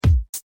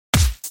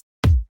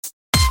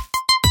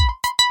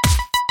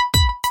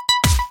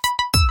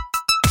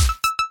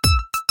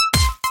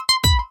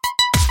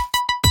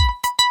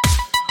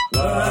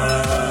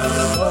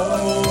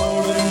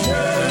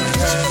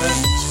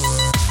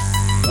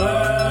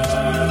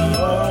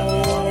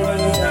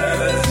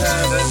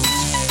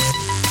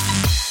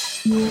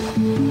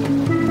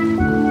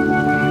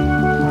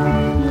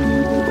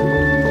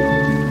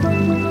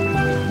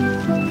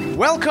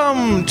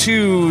Welcome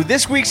to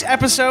this week's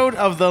episode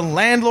of the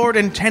Landlord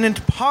and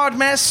Tenant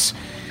Podmess.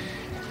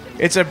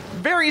 It's a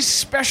very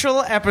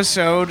special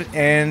episode,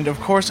 and of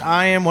course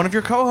I am one of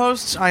your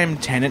co-hosts. I am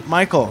Tenant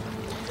Michael.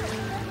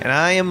 And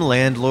I am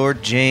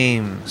Landlord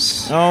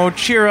James. Oh,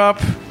 cheer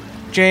up,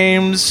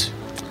 James.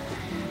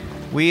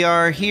 We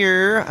are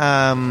here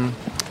on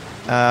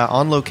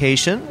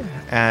location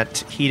at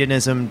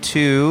Hedonism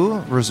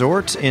 2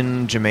 Resort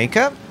in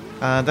Jamaica.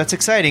 That's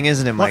exciting,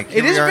 isn't it, Mike? Well,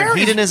 it is we are very... at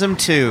Hedonism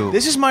 2.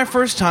 This is my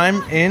first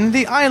time in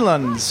the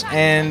islands,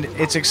 and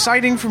it's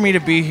exciting for me to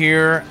be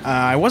here.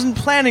 I wasn't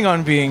planning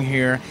on being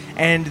here,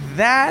 and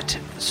that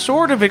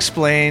sort of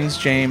explains,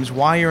 James,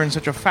 why you're in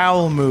such a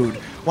foul mood.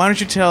 Why don't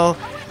you tell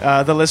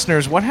the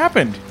listeners what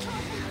happened?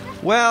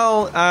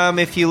 Well,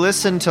 if you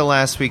listened to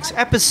last week's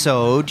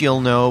episode,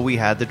 you'll know we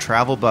had the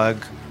Travel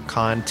Bug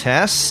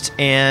contest,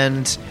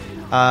 and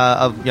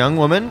a young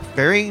woman,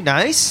 very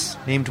nice,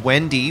 named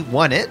Wendy,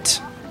 won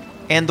it.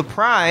 And the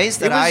prize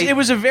that It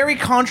was a very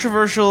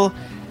controversial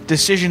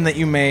decision that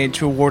you made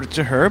to award it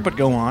to her, but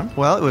go on.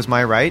 Well, it was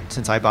my right,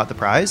 since I bought the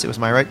prize, it was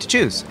my right to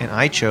choose. And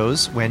I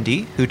chose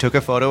Wendy, who took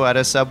a photo at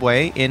a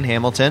subway in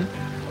Hamilton,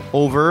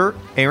 over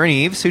Aaron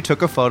Eves, who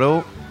took a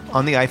photo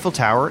on the Eiffel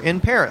Tower in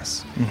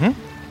Paris.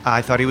 Mm-hmm.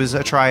 I thought he was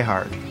a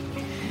try-hard.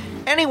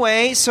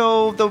 Anyway,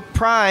 so the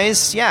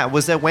prize,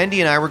 was that Wendy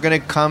and I were going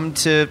to come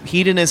to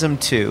Hedonism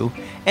 2.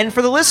 And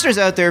for the listeners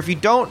out there, if you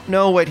don't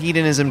know what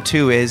Hedonism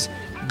 2 is,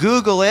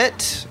 Google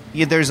it.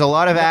 There's a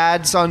lot of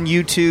ads on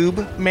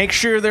YouTube. Make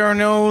sure there are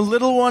no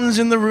little ones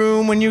in the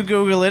room when you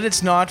Google it.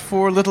 It's not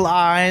for little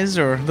eyes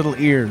or little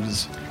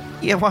ears.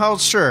 Yeah, well,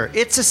 sure.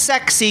 It's a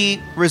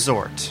sexy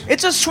resort.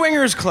 It's a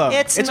swingers club.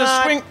 It's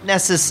not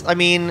necessary. I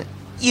mean,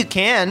 you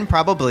can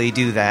probably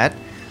do that.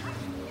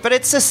 But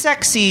it's a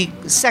sexy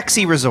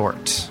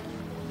resort.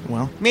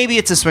 Well, maybe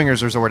it's a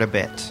swingers resort a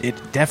bit. It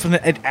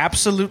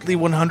absolutely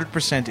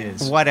 100%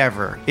 is.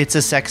 Whatever. It's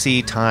a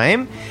sexy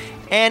time.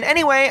 And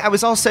anyway, I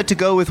was all set to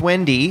go with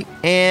Wendy,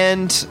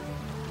 and,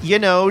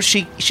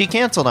 she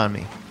canceled on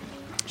me.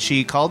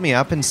 She called me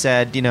up and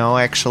said,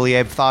 actually,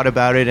 I've thought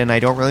about it, and I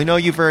don't really know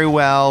you very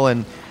well,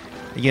 and,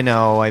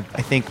 I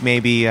think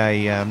maybe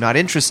I'm not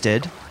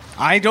interested.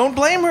 I don't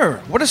blame her.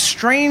 What a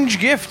strange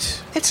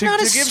gift. It's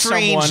not a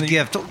strange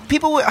gift.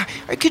 People,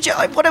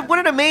 what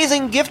an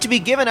amazing gift to be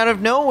given out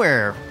of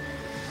nowhere.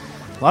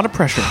 A lot of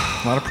pressure.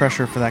 A lot of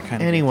pressure for that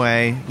kind of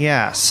Anyway,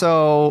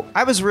 so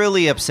I was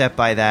really upset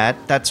by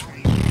that. That's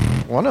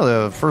one of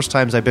the first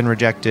times I've been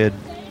rejected,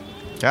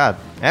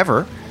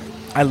 ever.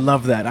 I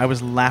love that. I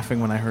was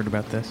laughing when I heard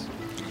about this.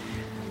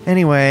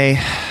 Anyway,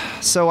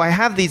 so I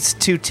have these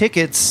 2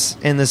 tickets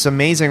in this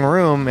amazing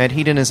room at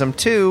Hedonism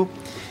 2,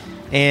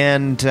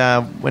 and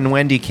when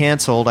Wendy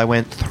canceled, I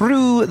went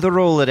through the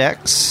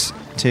Rolodex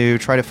to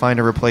try to find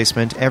a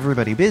replacement.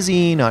 Everybody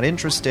busy, not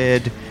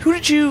interested. Who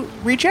did you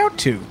reach out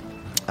to?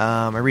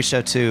 I reached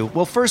out to...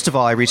 Well, first of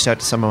all, I reached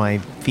out to some of my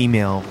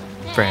female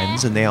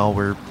friends, and they all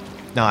were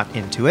not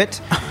into it.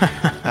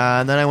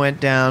 And then I went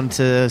down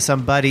to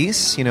some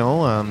buddies, Okay.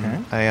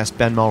 I asked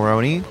Ben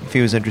Mulroney if he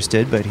was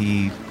interested, but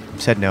he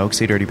said no, because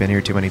he'd already been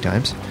here too many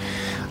times.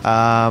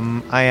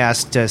 I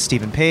asked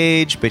Stephen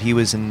Page, but he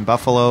was in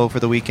Buffalo for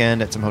the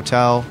weekend at some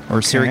hotel,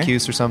 or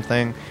Syracuse or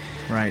something.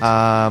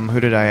 Right. Who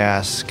did I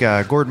ask?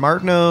 Gordon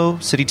Martineau,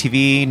 City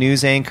TV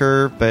news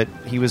anchor, but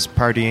he was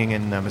partying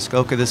in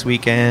Muskoka this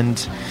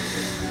weekend.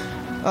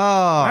 Oh,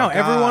 wow, God.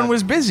 Everyone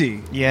was busy.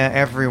 Yeah,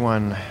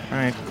 everyone.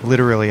 Right.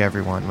 Literally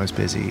everyone was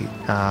busy.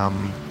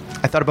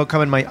 I thought about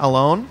coming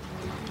alone,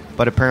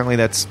 but apparently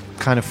that's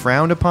kind of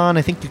frowned upon.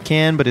 I think you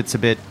can, but it's a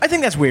bit... I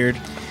think that's weird.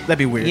 That'd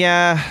be weird.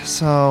 Yeah,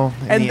 so...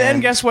 And then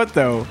guess what,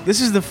 though?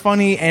 This is the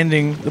funny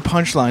ending, the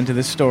punchline to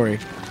this story.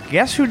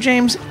 Guess who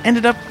James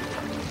ended up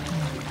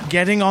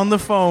getting on the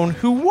phone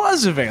who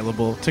was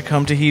available to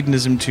come to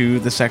Hedonism 2,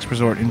 the sex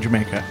resort in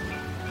Jamaica?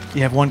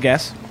 You have one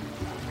guess?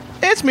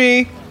 It's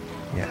me.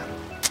 Yeah.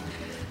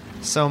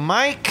 So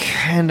Mike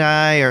and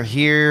I are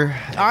here.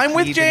 I'm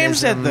with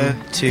James at the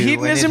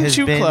Hedonism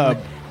 2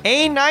 Club.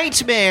 A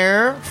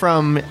nightmare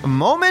from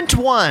moment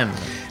one.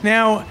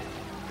 Now,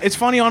 it's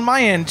funny on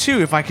my end,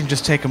 too, if I can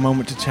just take a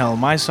moment to tell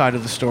my side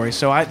of the story.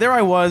 So there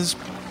I was,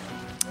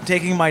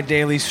 taking my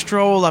daily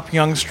stroll up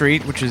Yonge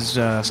Street, which is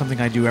something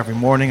I do every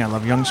morning. I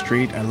love Yonge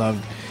Street. I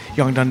love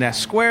Yonge Dundas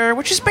Square,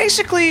 which is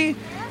basically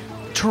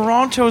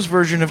Toronto's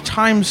version of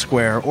Times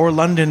Square or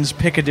London's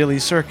Piccadilly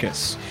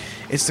Circus.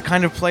 It's the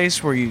kind of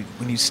place where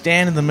when you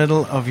stand in the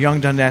middle of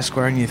Yonge Dundas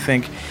Square and you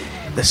think,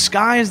 the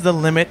sky is the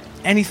limit,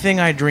 anything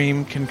I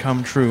dream can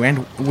come true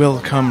and will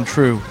come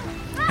true.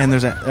 And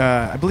there's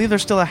I believe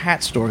there's still a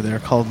hat store there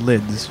called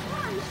Lids.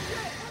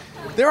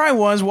 There I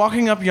was,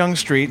 walking up Yonge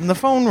Street, and the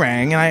phone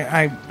rang, and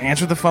I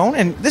answered the phone,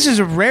 and this is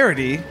a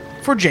rarity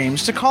for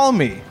James to call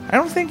me. I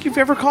don't think you've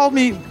ever called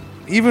me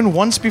even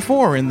once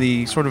before in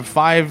the sort of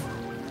 5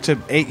 to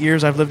 8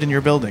 years I've lived in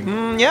your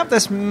building. Yep,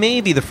 that's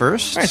maybe the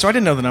first. All right, so I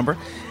didn't know the number,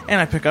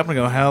 and I pick up and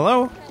I go,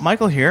 hello,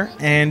 Michael here,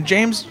 and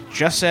James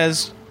just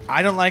says,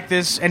 I don't like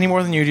this any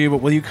more than you do, but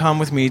will you come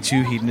with me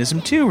to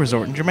Hedonism 2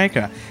 Resort in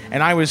Jamaica?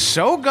 And I was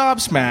so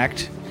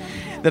gobsmacked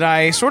that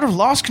I sort of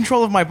lost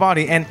control of my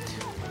body. And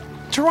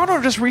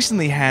Toronto just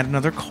recently had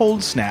another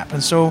cold snap,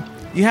 and so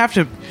you have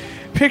to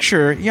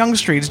picture Yonge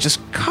Street is just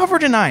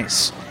covered in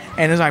ice.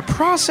 And as I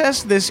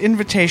processed this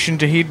invitation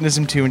to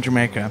Hedonism 2 in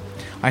Jamaica,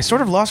 I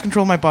sort of lost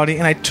control of my body,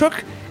 and I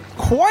took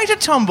quite a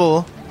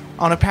tumble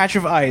on a patch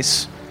of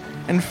ice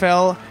and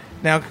fell,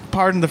 now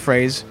pardon the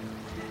phrase,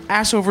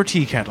 ass over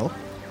tea kettle.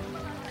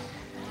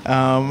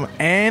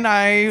 And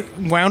I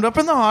wound up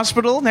in the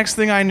hospital. Next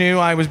thing I knew,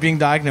 I was being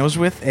diagnosed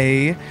with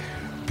a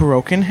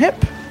broken hip.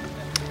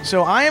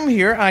 So I am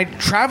here. I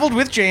traveled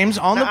with James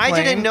on the plane.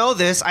 I didn't know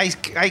this.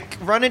 I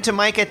run into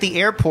Mike at the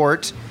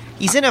airport.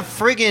 He's in a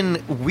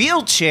friggin'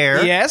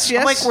 wheelchair. Yes.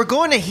 I'm like, we're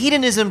going to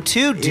Hedonism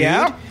 2, dude.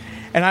 Yeah.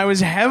 And I was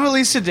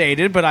heavily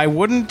sedated, but I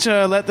wouldn't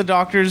let the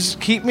doctors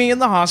keep me in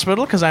the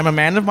hospital because I'm a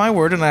man of my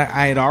word, and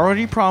I had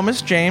already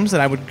promised James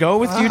that I would go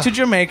with you to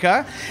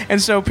Jamaica. And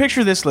so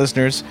picture this,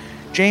 listeners.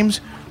 James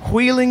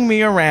wheeling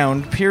me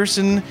around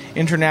Pearson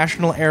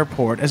International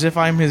Airport as if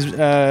I'm his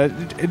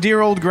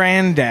dear old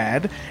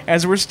granddad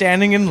as we're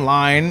standing in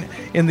line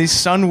in the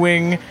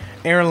Sunwing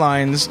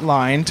Airlines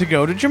line to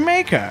go to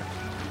Jamaica.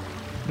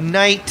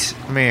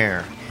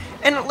 Nightmare.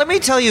 And let me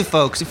tell you,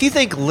 folks, if you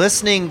think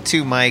listening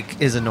to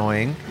Mike is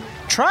annoying,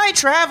 try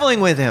traveling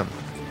with him.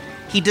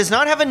 He does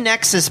not have a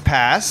Nexus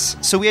pass,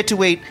 so we had to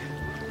wait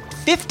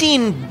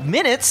 15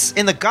 minutes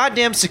in the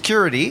goddamn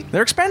security.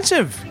 They're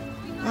expensive.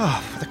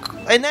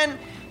 And then,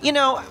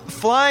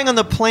 flying on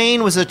the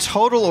plane was a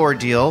total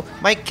ordeal.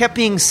 Mike kept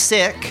being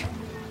sick.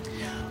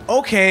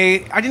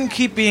 Okay, I didn't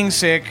keep being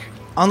sick.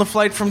 On the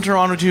flight from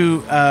Toronto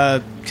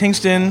to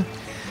Kingston,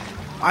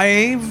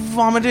 I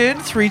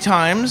vomited 3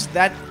 times.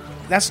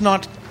 That's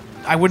not...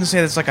 I wouldn't say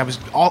that's like I was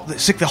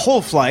sick the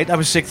whole flight. I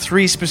was sick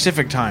 3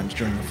 specific times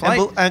during the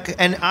flight.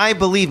 And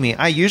believe me,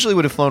 I usually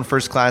would have flown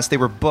first class. They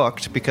were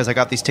booked because I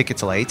got these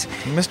tickets late.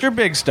 Mr.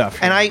 Big Stuff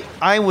here. And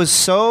I was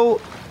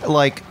so,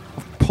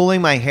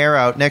 pulling my hair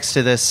out next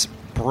to this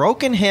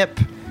broken hip,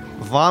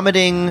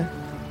 vomiting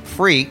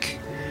freak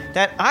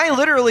that I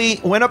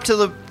literally went up to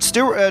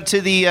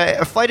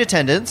the flight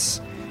attendants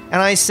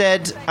and I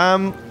said,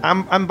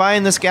 I'm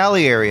buying this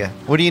galley area.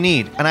 What do you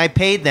need? And I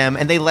paid them,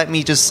 and they let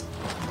me just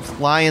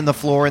lie in the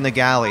floor in the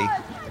galley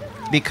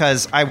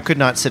because I could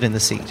not sit in the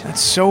seat.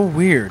 That's so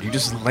weird. You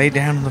just lay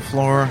down on the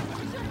floor.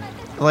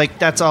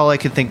 That's all I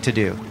could think to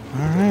do.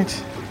 All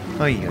right.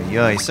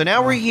 Oy. So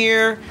now we're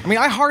here. I mean,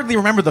 I hardly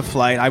remember the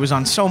flight. I was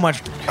on so many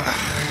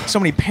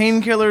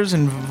painkillers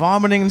and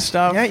vomiting and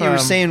stuff. Yeah, you were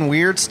saying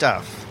weird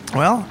stuff.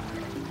 Well,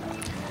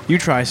 you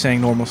try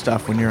saying normal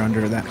stuff when you're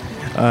under that,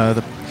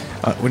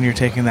 when you're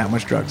taking that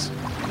much drugs.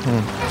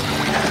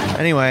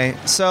 Anyway,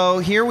 so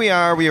here we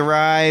are. We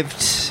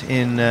arrived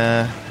in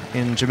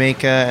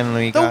Jamaica,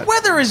 and the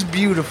weather is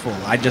beautiful.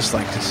 I'd just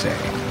like to say.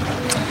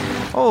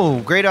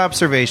 Oh, great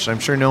observation. I'm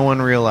sure no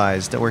one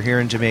realized that we're here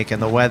in Jamaica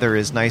and the weather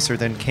is nicer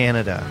than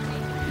Canada.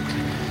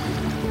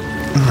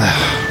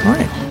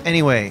 Right.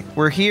 Anyway,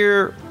 we're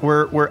here.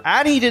 We're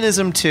at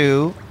Hedonism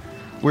 2.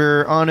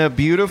 We're on a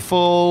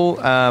beautiful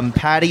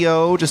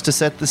patio just to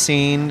set the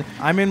scene.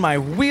 I'm in my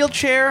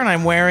wheelchair and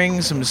I'm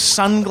wearing some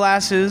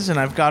sunglasses, and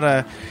I've got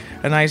a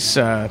nice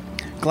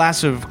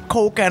glass of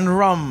Coke and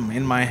rum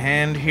in my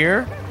hand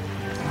here.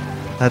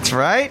 That's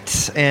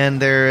right. And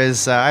there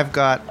is I've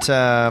got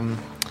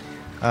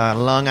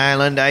Long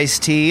Island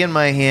iced tea in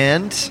my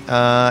hand,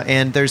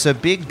 and there's a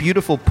big,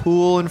 beautiful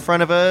pool in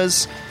front of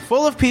us,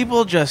 full of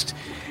people just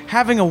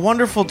having a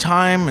wonderful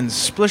time and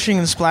splishing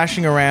and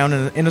splashing around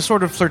in a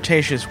sort of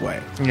flirtatious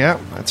way. Yeah,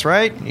 that's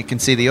right. You can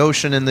see the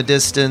ocean in the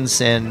distance,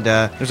 and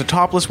there's a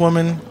topless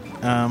woman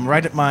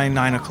right at my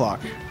 9 o'clock.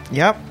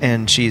 Yep,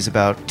 and she's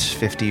about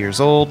 50 years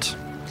old.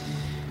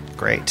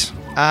 Great.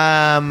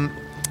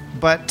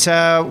 But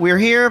we're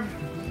here.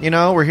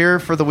 We're here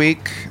for the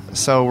week.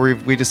 So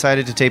we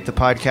decided to tape the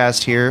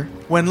podcast here.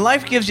 When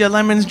life gives you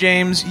lemons,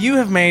 James, you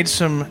have made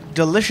some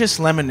delicious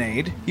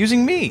lemonade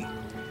using me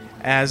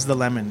as the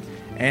lemon.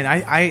 And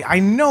I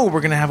know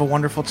we're going to have a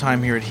wonderful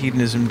time here at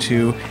Hedonism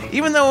 2.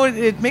 Even though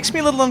it makes me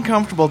a little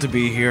uncomfortable to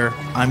be here,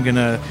 I'm going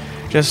to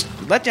just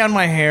let down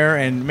my hair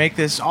and make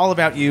this all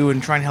about you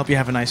and try and help you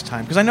have a nice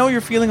time. Because I know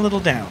you're feeling a little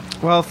down.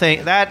 Well,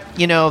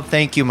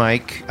 thank you,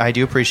 Mike. I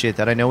do appreciate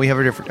that. I know we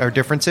have our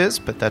differences,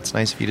 but that's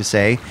nice of you to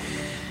say.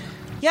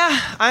 Yeah,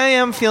 I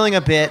am feeling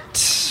a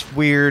bit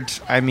weird.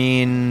 I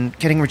mean,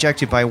 getting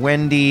rejected by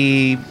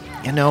Wendy,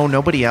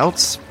 nobody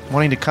else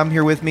wanting to come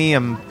here with me.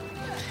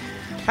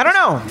 I don't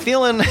know,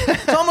 feeling...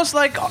 It's almost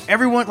like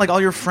everyone, like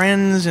all your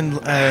friends and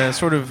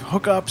sort of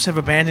hookups have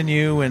abandoned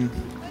you and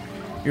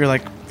you're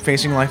like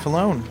facing life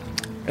alone.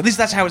 At least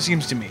that's how it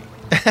seems to me.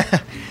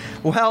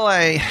 Well,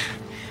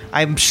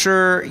 I'm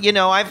sure,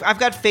 I've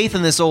got faith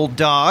in this old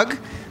dog.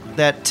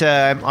 That's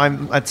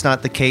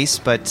not the case,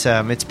 but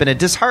it's been a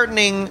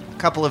disheartening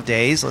couple of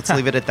days. Let's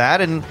leave it at that.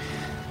 And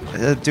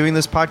doing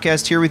this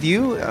podcast here with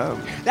you,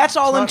 that's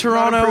all in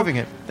Toronto. Not improving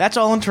it. That's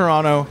all in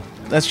Toronto.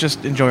 Let's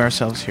just enjoy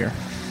ourselves here.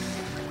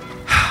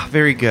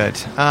 Very good.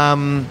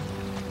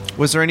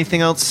 Was there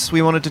anything else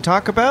we wanted to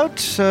talk about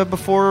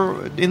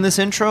before in this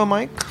intro,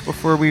 Mike?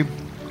 Before we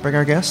bring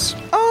our guests?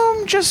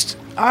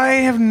 I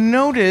have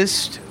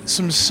noticed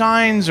some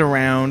signs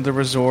around the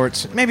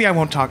resorts. Maybe I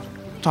won't talk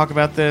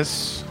about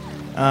this.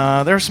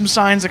 There are some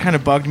signs that kind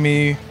of bugged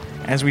me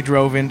as we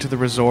drove into the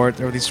resort.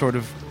 There were these sort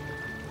of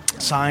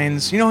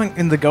signs,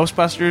 in the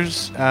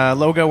Ghostbusters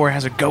logo where it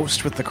has a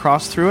ghost with the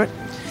cross through it.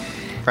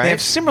 Right. They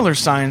have similar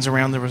signs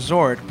around the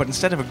resort, but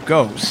instead of a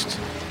ghost,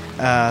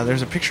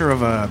 there's a picture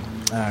of a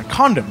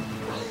condom.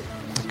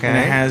 Okay. And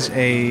it has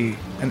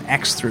an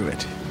X through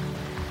it.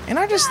 And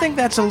I just think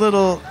that's a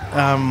little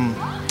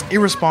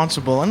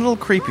irresponsible and a little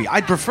creepy.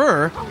 I'd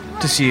prefer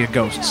to see a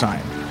ghost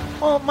sign.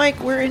 Well, Mike,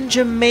 we're in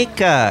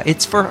Jamaica.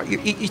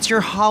 It's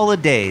your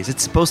holidays.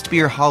 It's supposed to be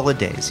your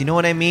holidays. You know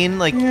what I mean?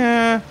 Like,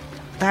 Yeah.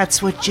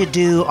 that's what you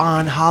do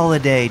on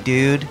holiday,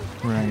 dude.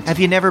 Right. Have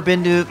you never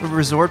been to a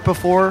resort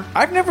before?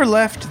 I've never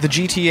left the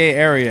GTA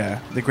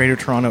area, the Greater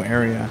Toronto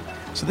area.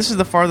 So this is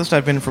the farthest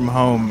I've been from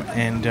home,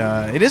 and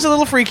it is a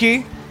little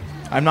freaky.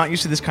 I'm not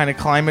used to this kind of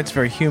climate. It's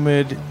very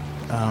humid.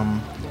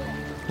 A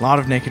lot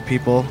of naked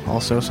people,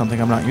 also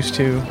something I'm not used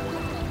to.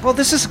 Well,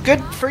 this is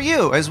good for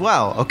you as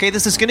well, okay?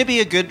 This is going to be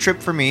a good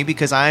trip for me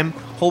because I'm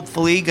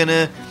hopefully going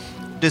to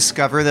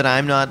discover that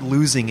I'm not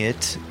losing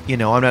it. I'm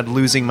not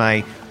losing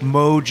my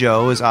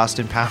mojo, as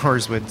Austin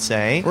Powers would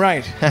say.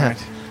 Right.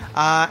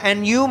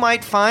 And you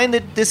might find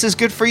that this is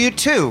good for you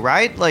too,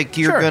 right? Like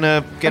you're Sure. going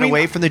to get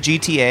away from the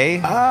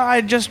GTA.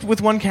 I just,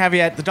 with one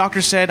caveat, the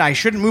doctor said I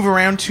shouldn't move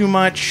around too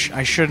much.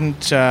 I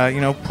shouldn't,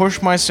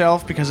 push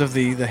myself because of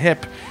the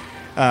hip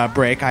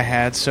break I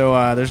had.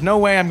 So there's no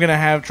way I'm going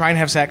to try and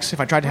have sex. If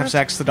I tried to have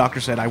sex, the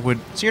doctor said I would.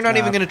 So you're not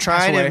even going to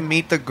try to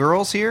meet the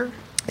girls here?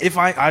 If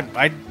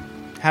I'd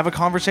have a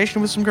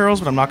conversation with some girls,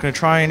 but I'm not going to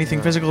try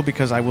anything physical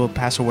because I will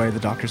pass away. The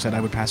doctor said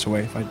I would pass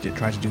away if I did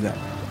try to do that.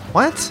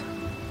 What?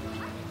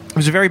 It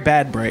was a very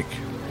bad break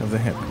of the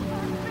hip.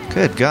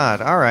 Good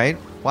God. All right.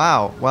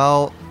 Wow.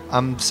 Well,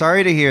 I'm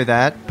sorry to hear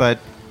that, but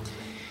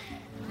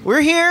we're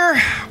here.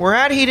 We're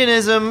at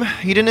Hedonism.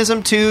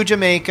 Hedonism 2,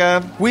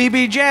 Jamaica. We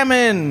be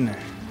jammin'!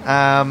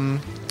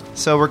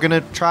 So we're going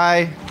to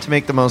try to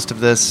make the most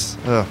of this.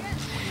 Ugh.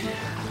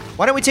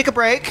 Why don't we take a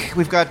break?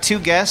 We've got 2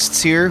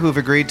 guests here who've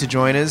agreed to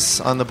join us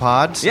on the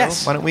pod. So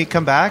Yes. why don't we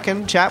come back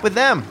and chat with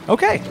them?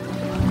 Okay.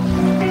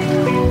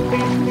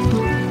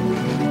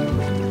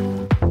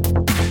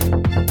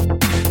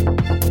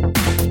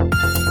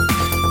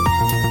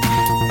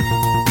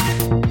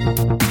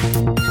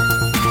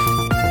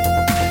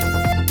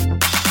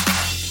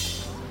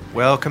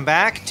 Welcome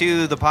back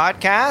to the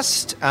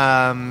podcast.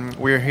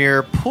 We're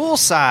here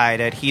poolside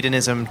at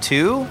Hedonism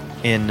 2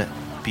 in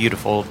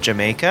beautiful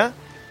Jamaica.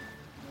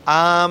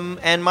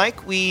 And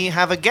Mike, we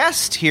have a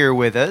guest here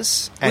with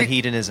us at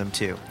Hedonism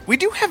 2. We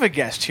do have a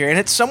guest here, and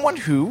it's someone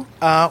who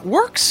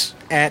works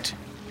at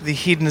the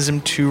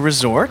Hedonism 2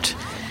 resort.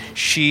 I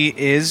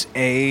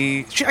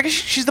guess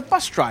she's the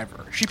bus driver.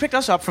 She picked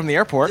us up from the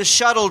airport. The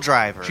shuttle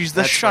driver. She's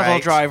the That's shuttle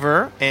right.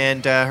 driver.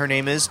 And her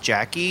name is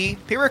Jackie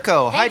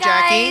Pirico. Hi, Hey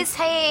guys,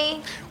 hey.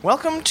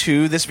 Welcome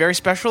to this very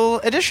special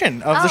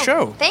edition of the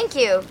show. Thank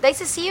you. Nice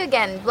to see you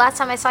again. Last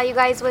time I saw you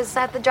guys was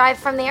at the drive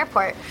from the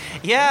airport.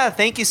 Jackie. Yeah,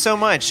 thank you so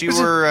much. You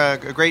were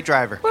a great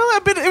driver. Well,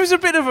 it was a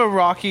bit of a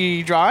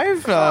rocky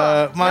drive.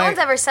 No one's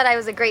ever said I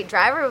was a great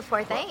driver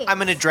before, thanks.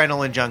 I'm an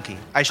adrenaline junkie.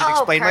 I should Oh,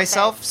 explain perfect.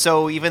 myself.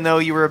 So even though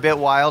you were a bit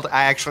wild,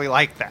 I actually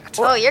like that.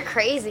 Oh, you're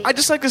crazy. I'd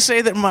just like to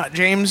say that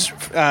James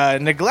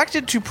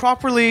neglected to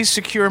properly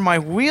secure my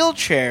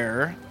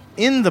wheelchair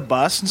in the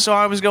bus, and so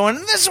I was going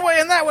this way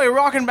and that way,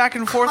 rocking back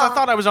and forth. I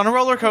thought I was on a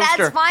roller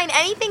coaster. That's fine.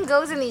 Anything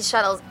goes in these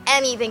shuttles.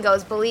 Anything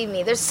goes, believe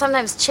me. There's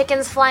sometimes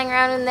chickens flying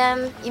around in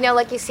them.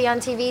 Like you see on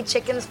TV,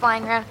 chickens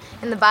flying around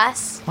in the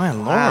bus. My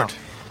lord. Wow.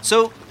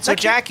 So That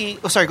Jackie...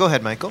 Oh, sorry, go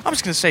ahead, Michael. I'm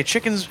just going to say,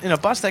 chickens in a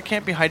bus, that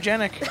can't be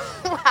hygienic.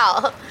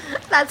 Wow.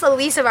 That's the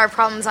least of our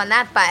problems on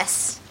that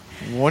bus.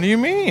 What do you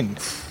mean?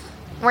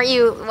 Weren't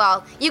you?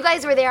 Well, you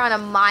guys were there on a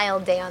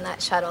mild day on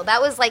that shuttle. That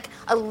was like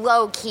a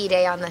low-key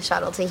day on the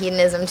shuttle to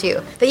Hedonism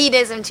 2. The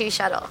Hedonism 2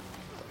 shuttle.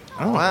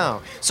 Oh,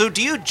 wow. So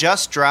do you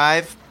just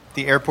drive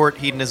the airport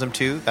Hedonism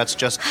 2? That's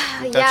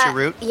your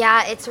route?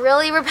 Yeah, it's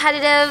really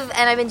repetitive,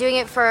 and I've been doing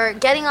it for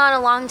getting on a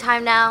long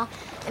time now,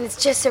 and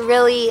it's just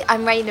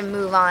I'm ready to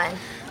move on.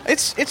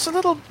 It's a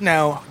little...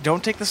 Now,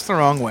 don't take this the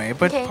wrong way,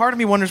 but Okay. part of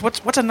me wonders,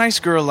 what's a nice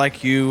girl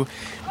like you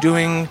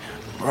doing...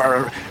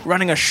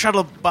 running a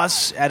shuttle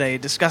bus at a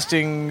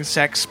disgusting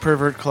sex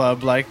pervert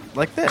club like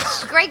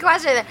this? Great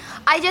question.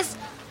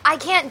 I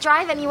can't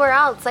drive anywhere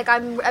else. Like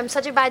I'm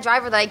such a bad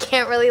driver that I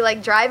can't really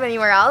drive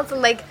anywhere else.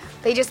 And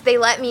they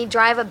let me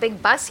drive a big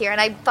bus here,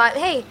 and I thought,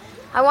 hey,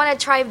 I want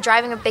to try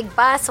driving a big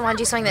bus. I want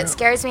to do something that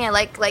scares me. I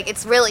like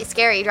it's really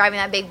scary driving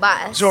that big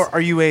bus. So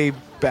are you a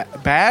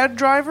bad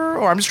driver,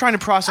 or I'm just trying to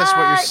process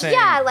what you're saying?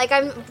 Yeah,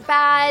 I'm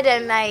bad,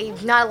 and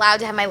I'm not allowed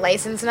to have my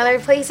license in other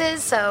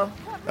places. So.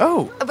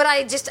 Oh. But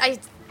I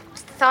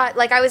thought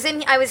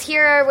I was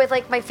here with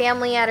my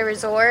family at a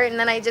resort, and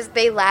then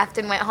they left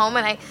and went home,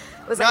 and I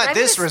was Not I'm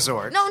this gonna-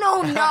 resort.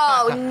 No. Good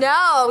not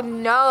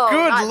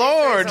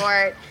Lord. This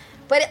resort.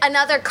 but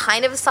another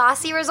kind of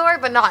saucy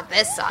resort, but not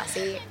this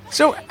saucy.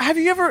 So, have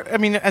you ever? I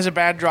mean, as a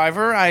bad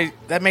driver,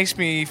 that makes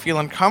me feel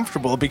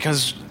uncomfortable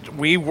because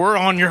we were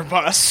on your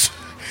bus,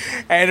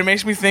 and it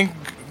makes me think.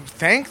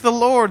 Thank the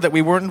Lord that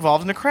we weren't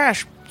involved in a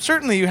crash.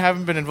 Certainly, you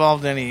haven't been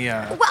involved in any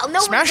well, no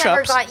smash one's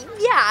ever ups. got.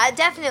 Yeah,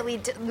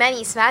 definitely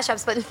many smash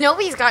ups, but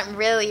nobody's gotten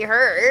really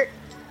hurt.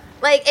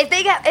 Like if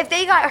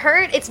they got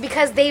hurt, it's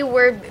because they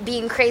were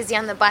being crazy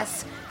on the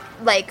bus,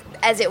 like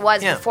as it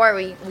was before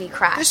we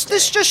crashed.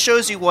 This just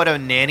shows you what a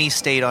nanny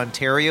state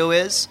Ontario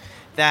is.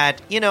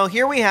 That,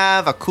 here we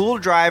have a cool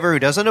driver who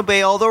doesn't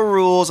obey all the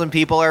rules and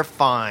people are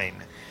fine.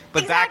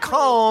 But back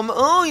home,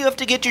 you have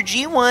to get your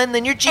G1,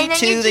 then your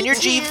G2, then your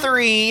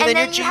G3, and then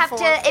your you G4. have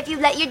to, if you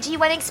let your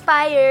G1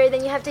 expire,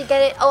 then you have to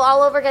get it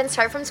all over again,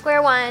 start from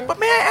square one. But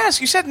may I ask,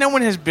 you said no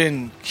one has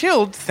been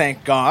killed,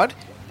 thank God.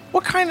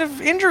 What kind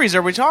of injuries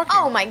are we talking?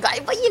 Oh my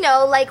God. But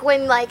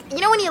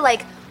when you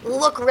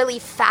look really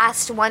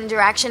fast one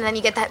direction and then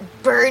you get that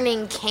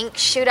burning kink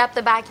shoot up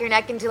the back of your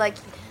neck into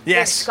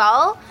your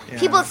skull. Yeah.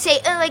 People say,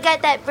 "Oh, I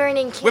got that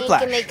burning kink,"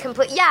 Whiplash. and they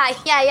complain.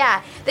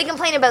 Yeah. They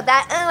complain about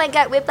that. "Oh, I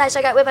got whiplash.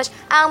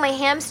 Ow, my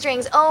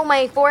hamstrings. Oh,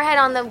 my forehead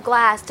on the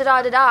glass. Da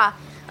da da da."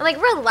 I'm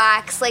like,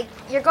 relax. Like,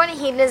 you're going to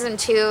hedonism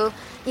too.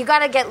 You got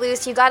to get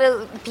loose. You got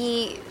to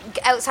be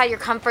outside your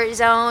comfort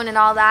zone and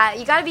all that.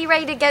 You got to be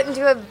ready to get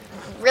into a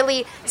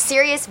really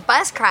serious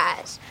bus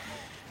crash.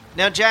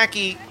 Now,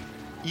 Jackie,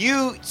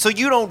 you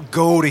don't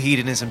go to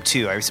hedonism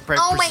too, I presume.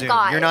 Oh my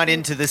God. You're not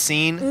into the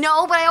scene?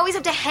 No, but I always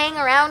have to hang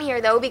around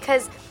here, though,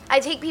 because I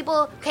take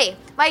people... Okay,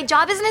 my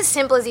job isn't as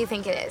simple as you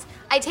think it is.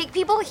 I take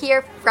people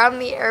here from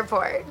the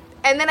airport,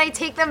 and then I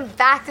take them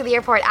back to the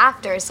airport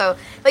after. So,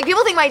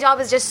 people think my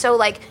job is just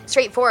so,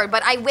 straightforward,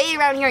 but I wait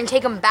around here and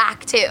take them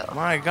back, too.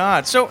 My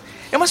God. So,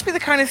 it must be the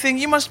kind of thing,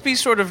 you must be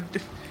sort of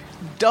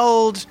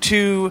dulled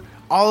to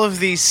all of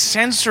the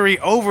sensory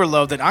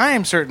overload that I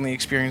am certainly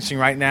experiencing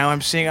right now.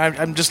 I'm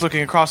just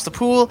looking across the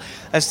pool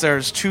as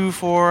there's 2,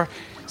 4,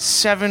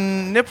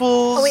 7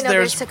 nipples. Oh, wait, no,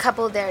 there's a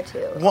couple there,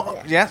 too.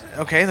 Yeah,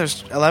 okay,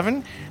 there's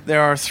 11. There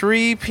are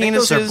 3 penises. I think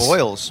those are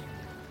boils.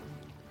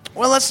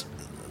 Well,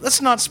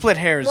 let's not split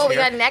hairs Well, here.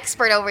 we got an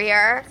expert over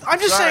here. I'm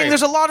just saying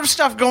there's a lot of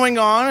stuff going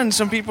on, and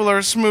some people are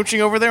smooching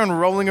over there and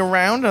rolling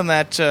around on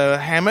that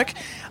hammock.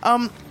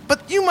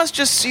 But you must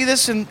just see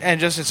this and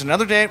just it's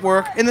another day at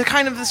work in the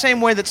kind of the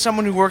same way that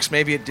someone who works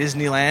maybe at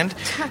Disneyland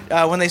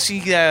when they see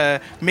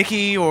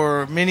Mickey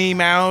or Minnie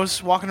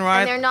Mouse walking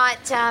around.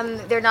 And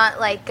they're not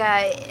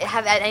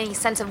have any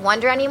sense of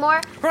wonder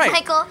anymore. Right.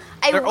 Michael,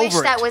 I They're wish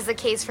over that it. was the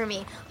case for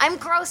me. I'm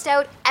grossed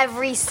out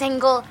every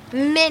single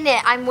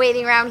minute I'm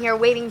waiting around here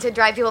waiting to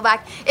drive people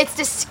back. It's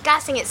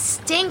disgusting. It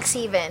stinks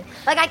even.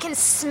 I can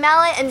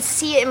smell it and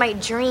see it in my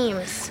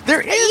dreams. There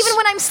is... Even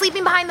when I'm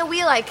sleeping behind the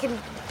wheel, I can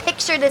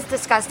picture this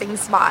disgusting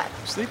spot.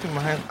 Sleeping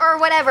behind... Or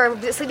whatever,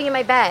 sleeping in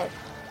my bed.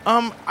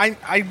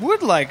 I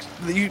would like...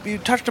 You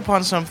touched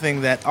upon something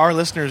that our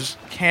listeners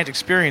can't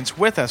experience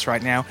with us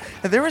right now.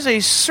 There is a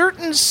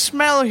certain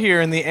smell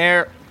here in the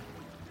air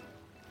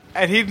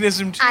at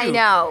Hedonism 2. I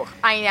know.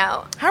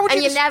 How would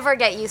and you you never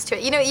get used to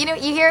it.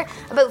 You hear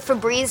about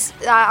Febreze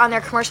on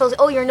their commercials.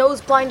 Oh, you're nose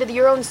blind to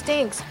your own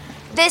stinks.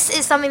 This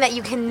is something that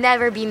you can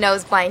never be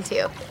nose blind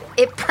to.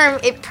 It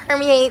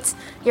permeates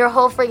your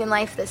whole friggin'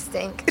 life, this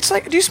stink. It's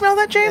like... Do you smell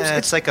that, James? Yeah,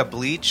 it's like a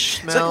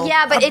bleach smell.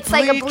 Yeah, but it's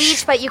like a bleach.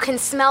 bleach, but you can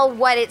smell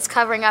what it's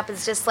covering up.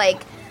 It's just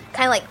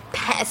smell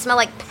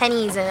like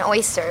pennies and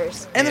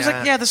oysters. And there's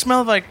the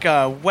smell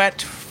of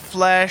wet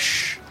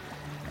flesh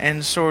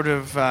and sort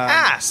of...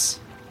 Ass!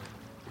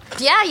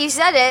 Yeah, you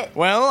said it.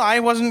 Well, I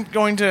wasn't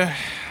going to...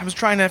 I was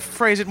trying to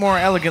phrase it more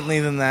elegantly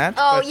than that.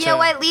 Oh, but, you know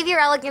what? Leave your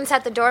elegance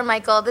at the door,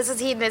 Michael. This is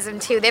hedonism,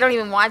 too. They don't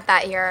even want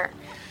that here.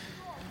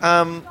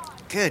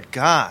 Good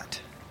God.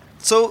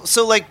 So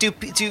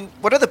do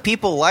what are the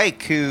people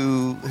like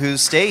who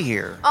stay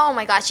here? Oh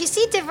my gosh, you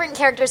see different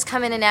characters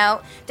come in and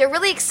out. They're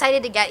really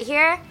excited to get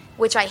here,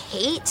 which I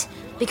hate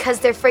because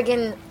they're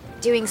friggin'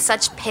 doing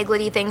such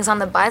pigglety things on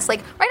the bus. Right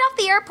off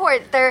the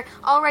airport, they're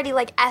already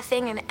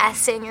effing and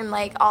essing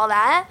and all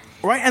that.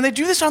 Right, and they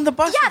do this on the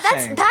bus.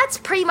 Yeah, that's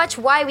pretty much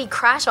why we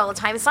crash all the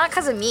time. It's not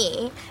because of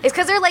me. It's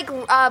because they're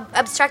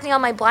obstructing all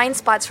my blind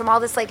spots from all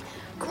this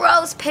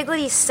gross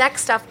pigglety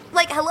sex stuff.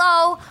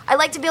 Hello, I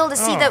like to be able to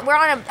see that we're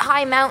on a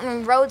high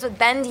mountain roads with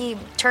bendy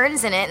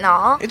turns in it and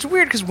all. It's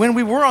weird because when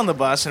we were on the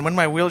bus and when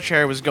my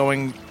wheelchair was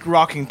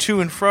rocking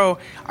to and fro,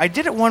 I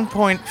did at one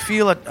point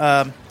feel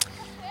a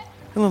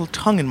little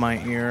tongue in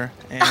my ear.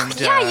 And,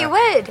 yeah, you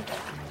would.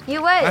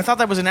 You would. I thought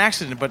that was an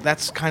accident, but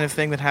that's the kind of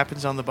thing that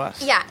happens on the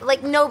bus. Yeah,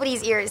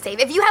 nobody's ear is safe.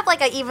 If you have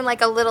even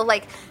a little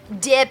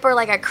dip or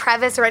a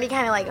crevice or any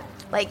kind of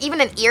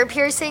even an ear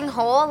piercing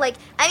hole,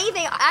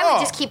 anything, I would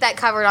just keep that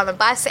covered on the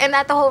bus and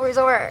at the whole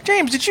resort.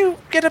 James, did you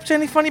get up to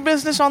any funny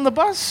business on the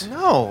bus?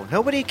 No,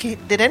 nobody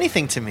did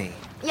anything to me.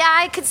 Yeah,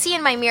 I could see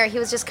in my mirror he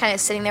was just kind of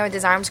sitting there with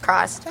his arms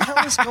crossed. What the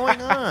hell is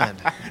going on?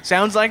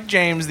 Sounds like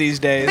James these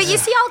days. But you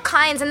see all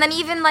kinds, and then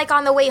even like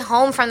on the way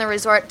home from the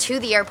resort to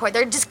the airport,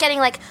 they're just getting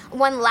like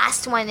one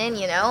last one in,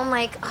 you know? I'm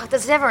like, oh,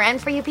 does it ever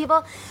end for you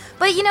people?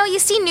 But you know, you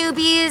see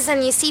newbies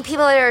and you see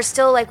people that are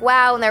still like,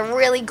 wow, and they're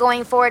really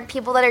going for it,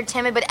 people that are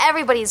timid, but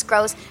everybody's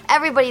gross,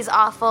 everybody's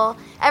awful,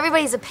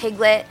 everybody's a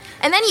piglet.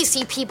 And then you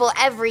see people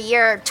every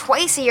year,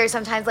 twice a year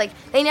sometimes, like,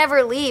 they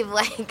never leave,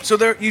 like... So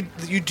there, you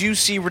do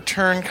see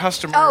return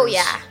customers. Oh,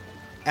 yeah.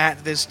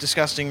 At this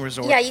disgusting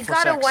resort. Yeah, you for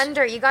gotta sex.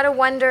 wonder. You gotta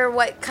wonder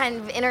what kind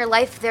of inner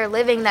life they're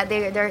living that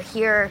they're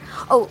here.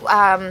 Oh,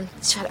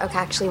 shut. Okay,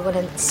 actually,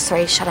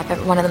 shut up.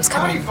 One of them's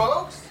coming. Howdy,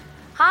 folks.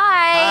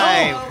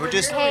 Hi. Hi, we're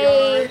just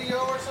Hey. Radio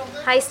or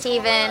something? Hi,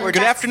 Steven. Good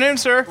afternoon,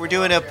 sir. we're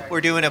doing a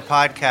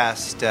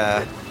podcast.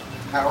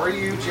 How are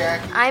you,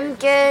 Jackie? I'm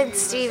good,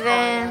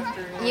 Steven.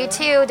 You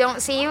too. Don't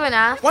see you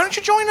enough. Why don't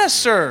you join us,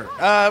 sir?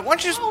 Why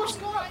don't you What's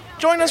going on?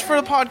 join us for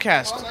the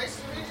podcast? Oh,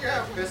 nice to meet you.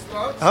 Have fist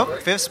bumps. Oh,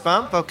 right? fist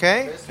bump.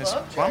 Okay. Fist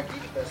bump, bump. Jackie.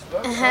 Fist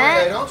bump. Uh-huh.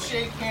 Okay, don't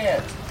shake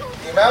hands.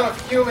 The amount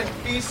of human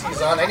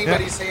feces on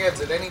anybody's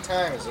hands at any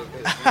time is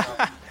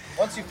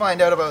once you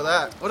find out about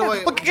that. What do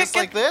I, Look, just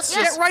like this?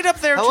 Get right up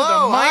there Hello, to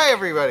the mic. hi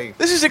everybody.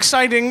 This is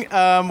exciting.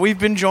 We've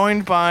been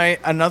joined by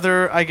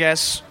another, I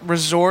guess,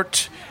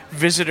 resort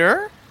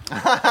visitor.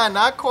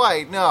 Not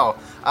quite, no.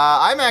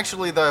 I'm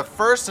actually the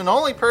first and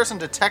only person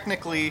to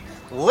technically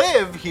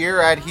live here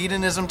at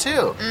Hedonism 2.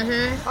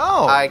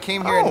 Oh. I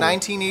came here in Oh.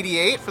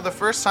 1988 for the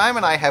first time,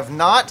 and I have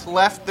not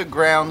left the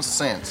grounds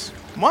since.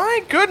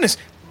 My goodness.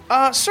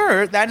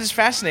 Sir, that is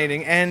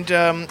fascinating. And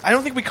I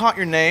don't think we caught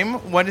your name.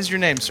 What is your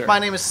name, sir? My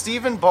name is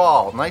Stephen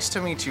Ball. Nice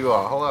to meet you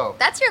all. Hello.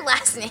 That's your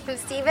last name,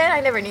 Steven?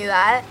 I never knew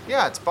that.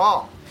 Yeah, it's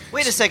Ball.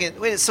 Wait a second.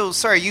 Wait. So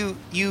sorry. You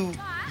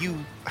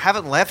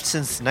haven't left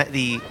since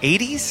the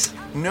 80s?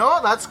 No,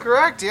 that's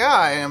correct. Yeah,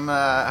 I am.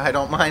 I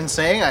don't mind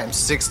saying I am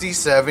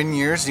 67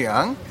 years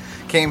young.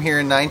 Came here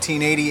in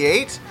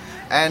 1988,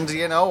 and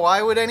you know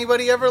why would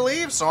anybody ever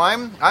leave? So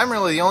I'm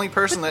really the only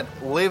person that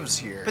lives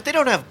here. But they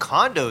don't have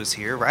condos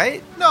here,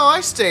 right? No, I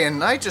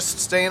just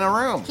stay in a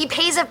room. He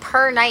pays a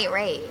per night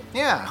rate.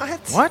 Yeah.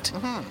 What?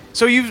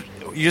 So you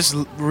just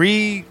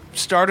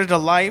restarted a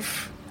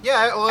life?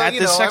 Yeah. Well, At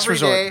you this know, sex every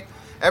resort. day.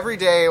 Every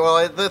day.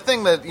 Well, the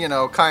thing that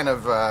kind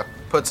of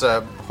puts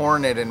a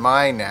hornet in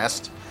my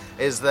nest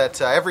is that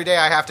every day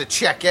I have to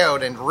check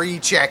out and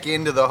recheck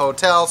into the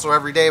hotel. So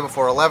every day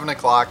before 11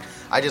 o'clock,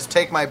 I just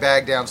take my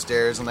bag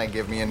downstairs and they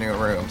give me a new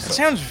room. That So.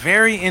 sounds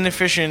very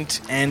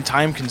inefficient and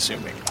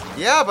time-consuming.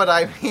 Yeah, but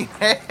I mean,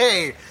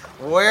 hey,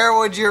 where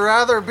would you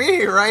rather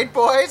be, right,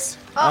 boys?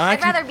 Oh, I I'd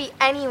can- rather be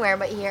anywhere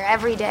but here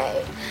every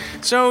day.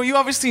 So you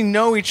obviously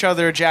know each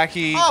other,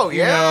 Jackie. Oh, you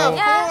yeah, know of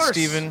Yeah. course.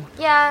 Stephen.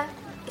 Yeah.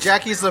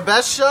 Jackie's the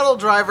best shuttle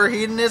driver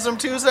Hedonism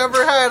 2's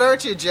ever had,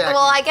 aren't you, Jackie?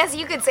 Well, I guess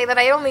you could say that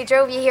I only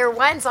drove you here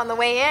once on the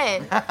way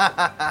in.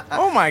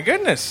 Oh my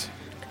goodness.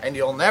 And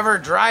you'll never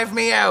drive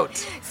me out.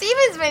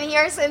 Steven's been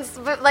here since,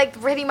 like,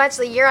 pretty much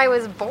the year I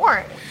was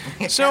born.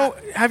 So,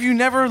 have you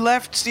never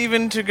left,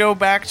 Stephen, to go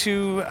back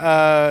to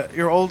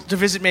to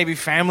visit maybe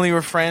family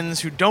or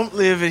friends who don't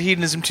live at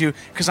Hedonism 2?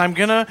 Because I'm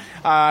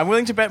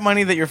willing to bet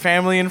money that your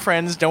family and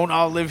friends don't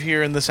all live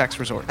here in the sex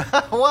resort.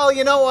 Well,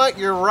 you know what?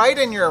 You're right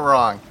and you're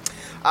wrong.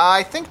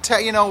 I think,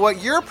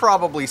 what you're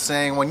probably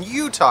saying when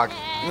you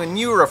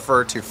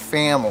refer to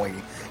family,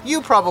 you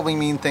probably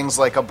mean things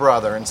like a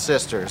brother and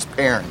sisters,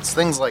 parents,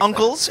 things like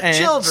Uncles, that. aunts.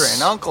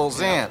 Children,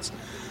 uncles, aunts.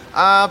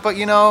 But,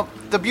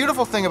 the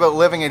beautiful thing about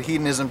living at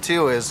Hedonism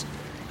 2 is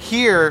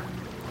here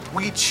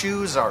we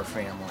choose our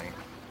family.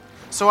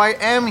 So I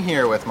am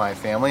here with my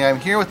family. I'm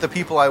here with the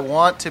people I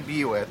want to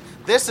be with.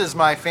 This is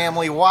my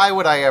family. Why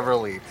would I ever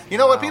leave? You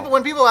know what?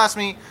 When people ask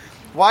me,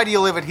 why do you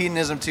live at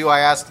Hedonism 2?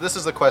 This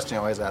is the question I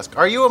always ask.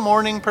 Are you a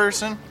morning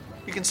person?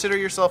 You consider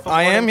yourself a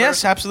I morning am, yes,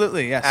 person?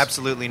 absolutely, yes.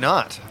 Absolutely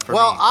not. For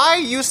Well, me. I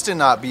used to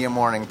not be a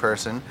morning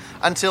person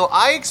until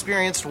I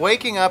experienced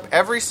waking up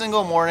every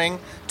single morning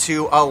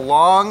to a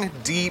long,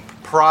 deep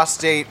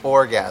prostate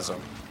orgasm.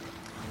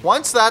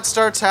 Once that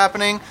starts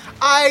happening,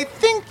 I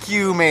think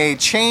you may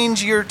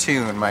change your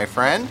tune, my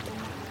friend.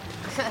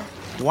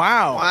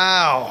 Wow.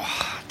 Wow.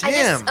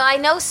 Damn. I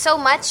know so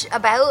much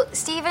about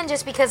Steven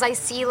just because I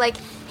see, like,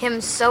 him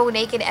so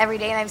naked every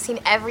day, and I've seen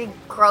every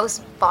gross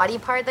body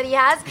part that he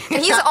has. And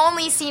he's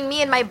only seen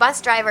me in my bus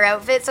driver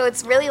outfit, so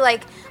it's really,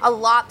 like, a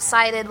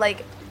lopsided,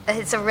 like,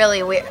 it's a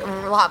really weird,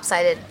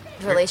 lopsided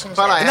relationship.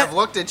 But I have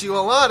looked at you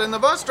a lot in the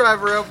bus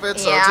driver outfit,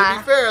 so to Yeah.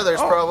 be fair, there's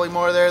probably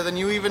more there than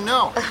you even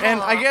know.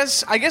 And I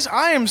guess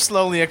I am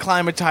slowly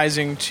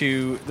acclimatizing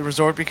to the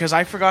resort because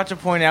I forgot to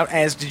point out,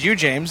 as did you,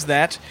 James,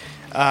 that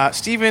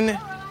Stephen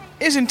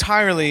is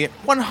entirely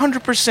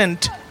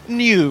 100%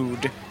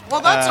 nude.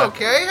 Well, that's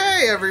okay.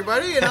 Hey,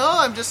 everybody,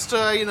 I'm just,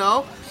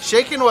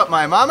 shaking what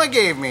my mama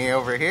gave me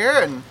over here,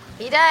 and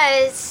He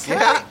does.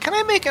 Can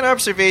I make an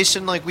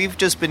observation? Like, we've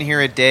just been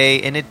here a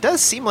day, and it does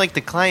seem like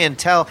the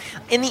clientele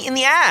in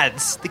the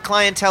ads, the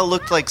clientele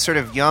looked like sort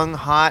of young,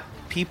 hot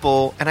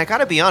people, and I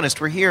gotta be honest,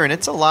 we're here, and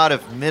it's a lot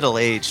of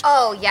middle-aged.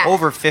 Oh, yeah.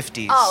 Over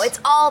 50s. Oh, it's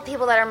all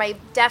people that are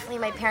definitely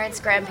my parents,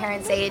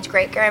 grandparents' age,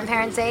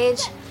 great-grandparents' age,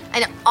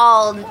 and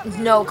all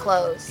no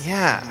clothes.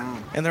 Yeah.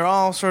 And they're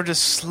all sort of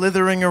just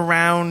slithering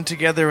around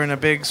together in a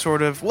big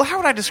sort of... Well, how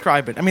would I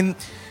describe it? I mean,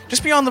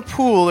 just beyond the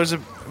pool, there's a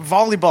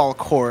volleyball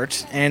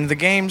court, and the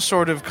game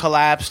sort of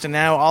collapsed, and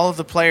now all of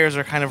the players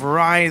are kind of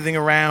writhing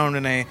around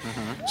in a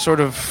sort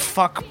of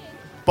fuck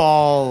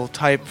ball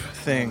type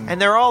thing. And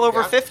they're all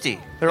over 50.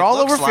 They're it all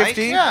over looks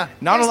 50. like. Yeah.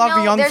 Not a lot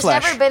of young there's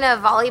flesh. There's never been a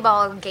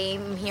volleyball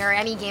game here,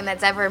 any game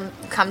that's ever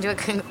come to a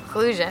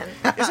conclusion.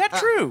 Is that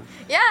true?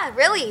 Yeah,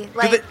 really.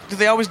 Like, Do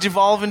they always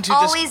devolve into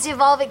always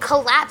evolving,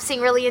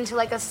 collapsing really into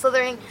like a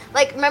slithering.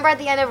 Like, remember at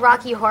the end of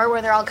Rocky Horror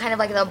where they're all kind of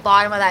like at the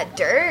bottom of that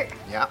dirt?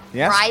 Yeah.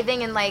 Yes.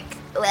 Writhing and like,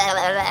 blah,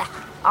 blah, blah,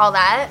 all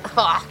that?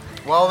 Ugh.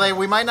 Well,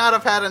 we might not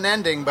have had an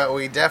ending, but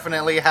we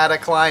definitely had a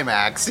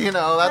climax. You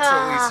know, that's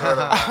what we sort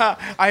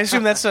of... I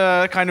assume that's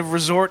a kind of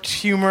resort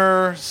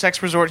humor,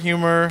 sex resort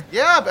humor.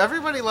 Yeah,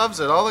 everybody loves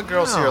it. All the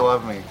girls here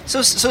love me.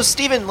 So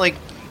Stephen, like,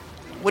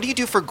 what do you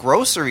do for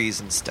groceries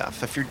and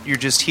stuff if you're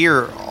just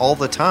here all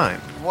the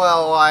time?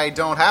 Well, I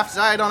don't have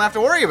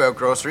to worry about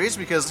groceries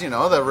because, you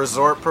know, the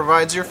resort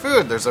provides your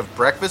food. There's a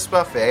breakfast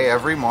buffet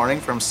every morning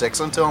from 6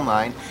 until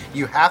 9.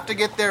 You have to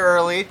get there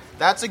early.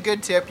 That's a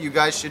good tip you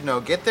guys should know.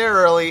 Get there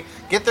early.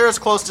 Get there as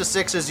close to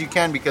 6 as you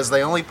can because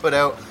they only put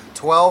out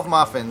 12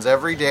 muffins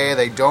every day.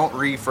 They don't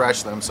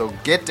refresh them. So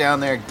get down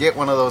there, get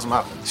one of those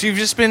muffins. So you've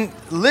just been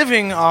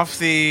living off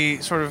the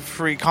sort of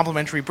free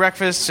complimentary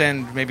breakfasts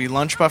and maybe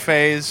lunch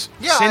buffets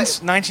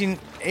since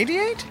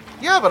 1988?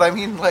 Yeah, but I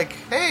mean, like,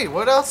 hey,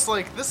 what else?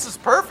 Like, this is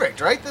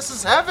perfect, right? This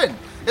is heaven.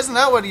 Isn't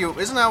that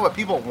what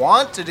people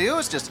want to do?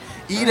 Is just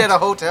eat at a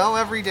hotel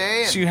every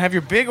day? So you have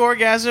your big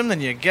orgasm,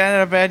 then you get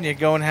out of bed and you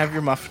go and have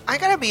your muffin. I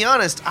gotta be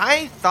honest,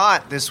 I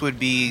thought this would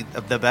be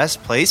the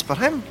best place, but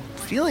I'm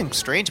feeling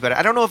strange about it.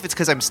 I don't know if it's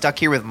because I'm stuck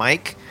here with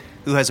Mike,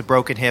 who has a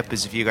broken hip,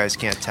 as if you guys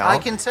can't tell. I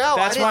can tell.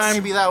 That's why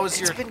maybe that was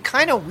It's your... been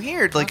kind of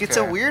weird. Like, it's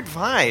a Okay. weird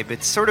vibe.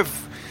 It's sort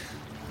of,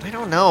 I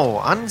don't know,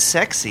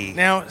 unsexy.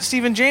 Now,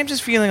 Stephen, James is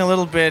feeling a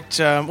little bit...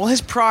 well,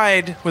 his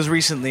pride was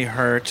recently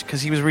hurt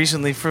because he was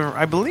recently, for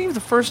I believe the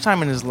first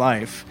time in his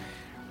life,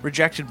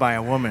 rejected by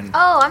a woman.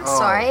 Oh, I'm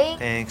sorry.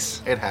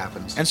 Thanks. It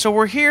happens. And so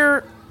we're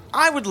here.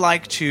 I would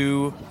like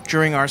to,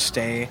 during our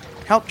stay,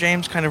 help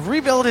James kind of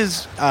rebuild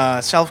his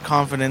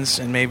self-confidence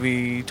and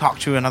maybe talk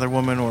to another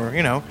woman or,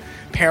 you know,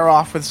 pair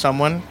off with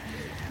someone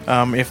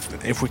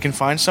if we can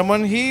find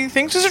someone he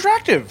thinks is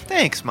attractive.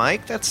 Thanks,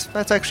 Mike. That's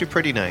actually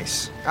pretty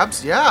nice.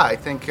 Yeah, I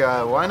think,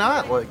 why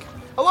not? Like,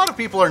 a lot of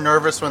people are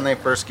nervous when they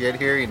first get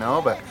here, you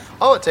know, but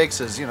all it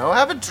takes is, you know,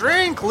 have a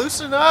drink,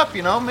 loosen up,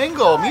 you know,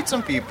 mingle, meet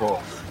some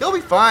people. You'll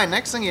be fine.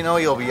 Next thing you know,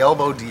 you'll be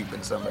elbow deep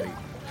in somebody.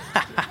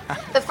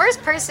 The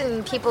first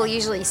person people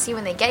usually see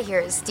when they get here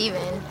is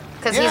Steven,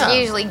 because Yeah.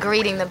 he's usually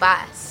greeting the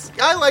bus.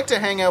 I like to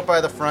hang out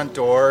by the front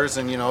doors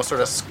and, you know, sort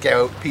of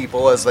scout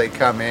people as they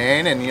come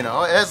in. And, you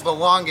know, as the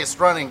longest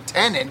running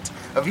tenant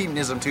of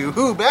Hedonism 2,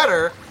 who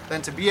better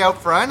than to be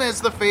out front as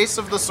the face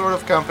of the sort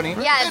of company?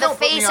 Yeah, They the don't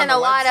put me face on and the a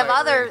lot of website or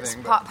other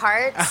anything, but-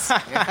 parts.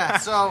 Yeah,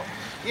 so,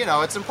 you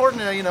know, it's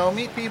important to, you know,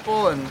 meet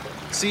people and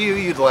see who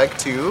you'd like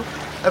to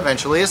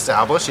eventually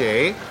establish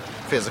a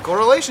physical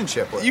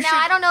relationship with. You Now, should-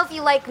 I don't know if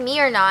you like me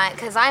or not,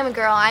 because I'm a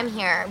girl, I'm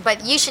here.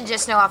 But you should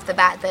just know off the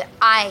bat that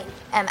I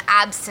am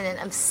abstinent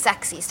of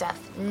sexy stuff.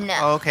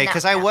 No. Okay, no,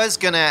 because I no. was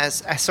gonna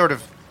sort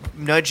of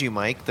nudge you,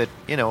 Mike, that,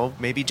 you know,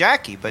 maybe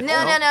Jackie, but No.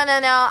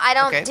 I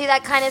don't Okay. do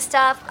that kind of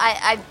stuff.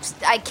 I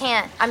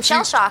can't. I'm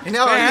shell shocked.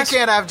 No, Can I you ask-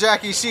 can't have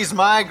Jackie. She's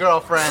my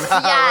girlfriend.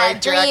 Yeah, Right,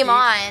 dream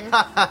Jackie?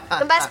 on.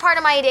 The best part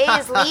of my day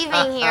is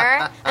leaving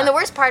here, and the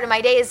worst part of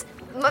my day is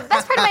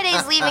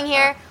leaving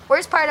here.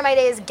 Worst part of my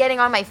day is getting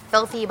on my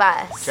filthy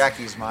bus.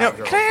 Jackie's my Now,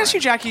 girlfriend. can I ask you,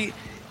 Jackie?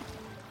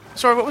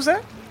 Sorry, what was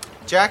that?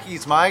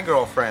 Jackie's my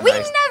girlfriend. We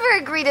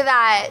never agree to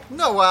that.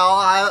 No, well,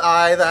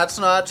 I that's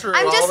not true.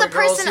 I'm just All the a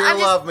person- girls here I'm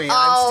just- love me.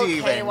 Oh, I'm okay,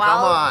 Steven. well, Come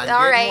on, all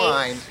get right. in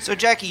line. So,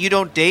 Jackie, you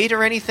don't date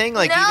or anything?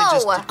 Like, even No.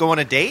 just go on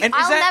a date? And-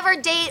 Is I'll that- never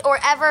date or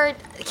ever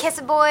kiss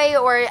a boy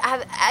or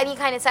have any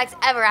kind of sex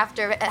ever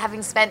after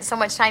having spent so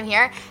much time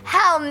here.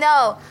 Hell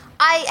no.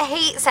 I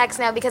hate sex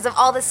now because of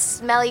all the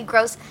smelly,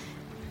 gross,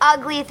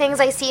 ugly things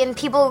I see and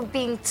people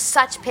being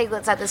such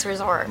piglets at this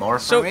resort. More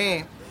for So-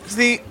 me.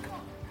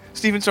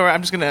 Stephen, sorry,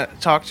 I'm just going to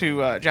talk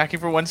to Jackie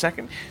for 1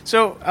 second.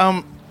 So,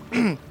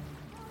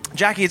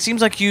 Jackie, it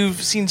seems like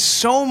you've seen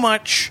so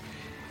much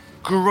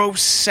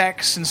gross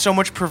sex and so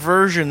much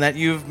perversion that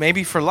you've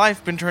maybe for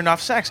life been turned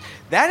off sex.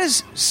 That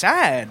is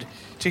sad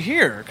to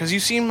hear because you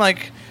seem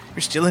like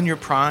you're still in your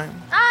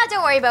prime.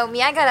 Don't worry about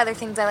me. I got other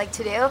things I like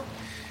to do.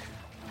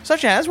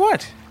 Such as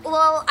what?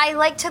 Well, I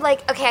like to,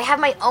 okay, I have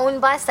my own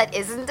bus that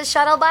isn't the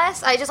shuttle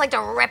bus. I just like to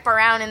rip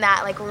around in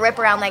that, rip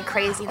around like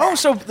crazy. Oh,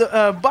 so the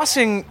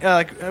busing,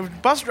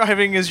 bus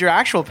driving is your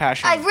actual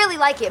passion. I really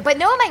like it. But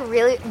know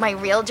what my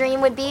real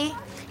dream would be?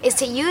 Is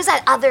to use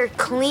that other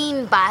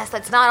clean bus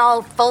that's not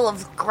all full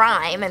of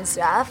grime and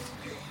stuff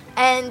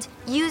and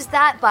use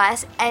that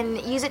bus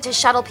and use it to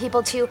shuttle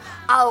people to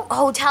a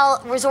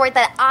hotel resort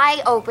that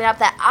I open up,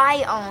 that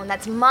I own,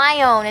 that's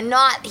my own, and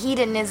not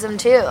hedonism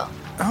too.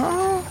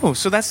 Oh,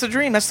 so that's the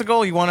dream. That's the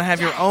goal. You want to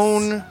have your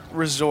own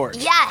resort.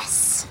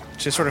 Yes.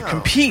 To sort of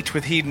compete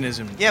with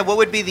hedonism. Yeah, what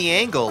would be the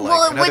angle? Like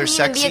Well, it another wouldn't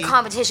even sexy... be a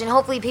competition.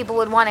 Hopefully people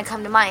would want to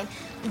come to mine.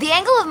 The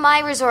angle of my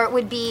resort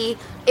would be,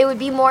 it would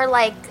be more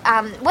like,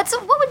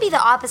 what would be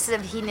the opposite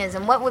of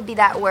hedonism? What would be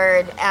that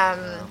word?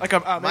 Like a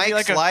maybe Mike's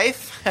like a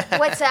Life?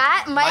 What's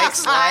that?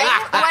 Mike's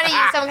Life? What are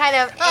you, some kind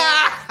of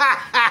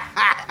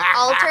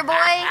altar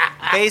boy?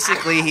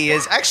 Basically, he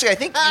is. Actually, I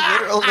think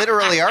you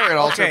literally are an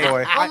altar Okay.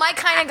 boy. Well, my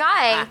kind of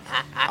guy.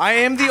 I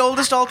am the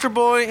oldest altar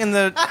boy in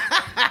the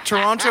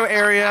Toronto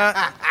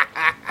area.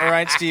 All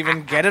right,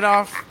 Stephen, get it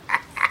off.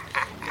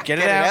 Get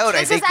it out.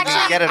 I This think is you can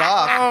actually- get it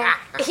off.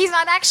 He's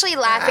not actually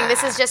laughing.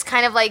 This is just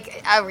kind of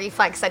like a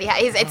reflex that he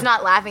has. It's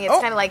not laughing. It's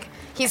Oh. kind of like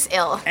he's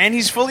ill. And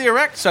he's fully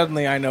erect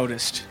suddenly, I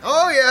noticed.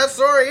 Oh yeah,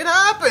 sorry, it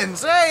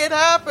happens. Hey, it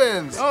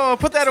happens. Oh,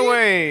 put that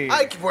away.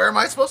 Where am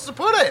I supposed to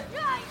put it?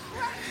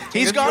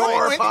 He's In got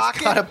your it.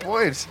 pocket? Got a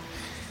point.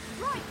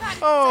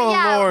 Oh,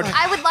 Yeah, Lord.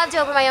 I would love to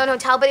open my own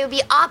hotel, but it would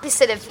be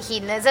opposite of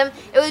hedonism.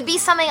 It would be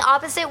something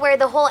opposite where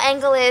the whole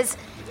angle is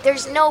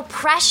there's no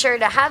pressure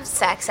to have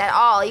sex at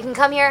all. You can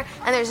come here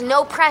and there's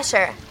no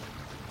pressure.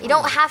 You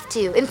don't have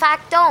to. In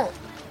fact, don't.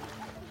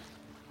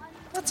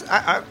 That's,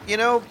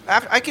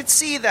 I could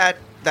see that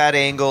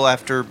angle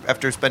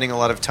after spending a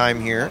lot of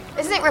time here.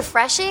 Isn't it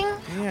refreshing?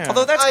 Yeah.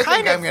 Although that's I kind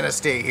think of, I'm gonna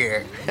stay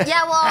here.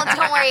 Yeah, well,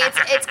 don't worry.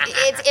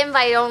 It's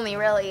invite only,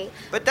 really.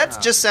 but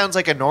that just sounds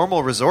like a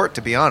normal resort.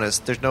 To be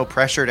honest, there's no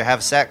pressure to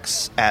have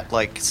sex at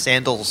like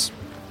Sandals,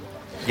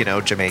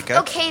 Jamaica.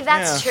 Okay,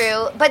 that's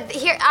true. But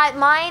here at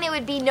mine, it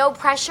would be no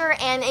pressure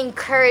and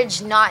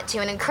encouraged not to,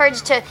 and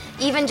encouraged to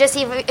even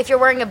if you're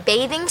wearing a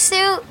bathing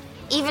suit,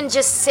 even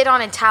just sit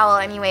on a towel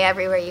anyway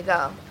everywhere you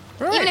go.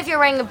 Right. Even if you're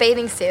wearing a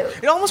bathing suit.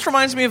 It almost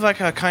reminds me of like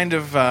a kind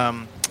of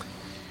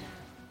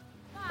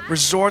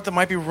resort that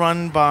might be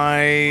run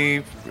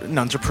by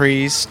nuns or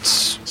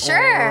priests.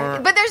 Sure, or-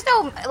 but there's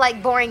no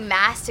like boring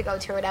mass to go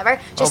to or whatever.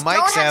 Just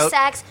Mike's don't have out.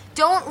 sex.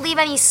 Don't leave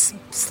any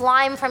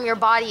slime from your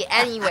body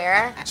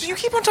anywhere. So you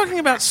keep on talking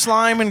about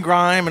slime and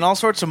grime and all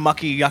sorts of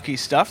mucky, yucky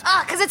stuff.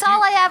 Because it's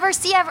all I ever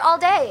see all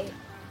day.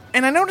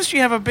 And I noticed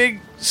you have a big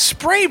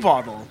spray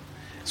bottle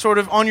sort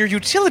of on your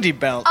utility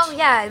belt. Oh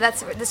yeah,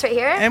 that's this right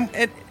here. And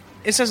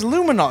it says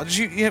luminol.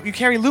 You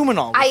carry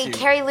luminol with I you.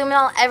 carry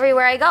luminol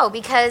everywhere I go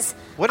because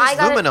What is I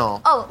got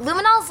luminol?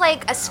 Luminol's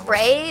like a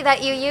spray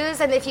that you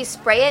use, and if you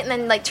spray it and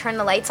then like turn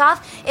the lights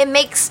off, it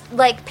makes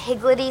like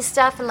piglety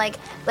stuff and like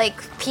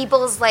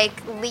people's like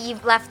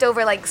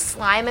leftover like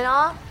slime and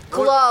all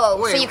glow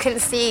so wait. you can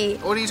see.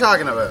 What are you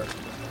talking about?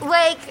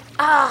 Like,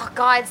 oh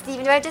God,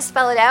 Steven, do I have to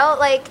spell it out?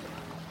 Like,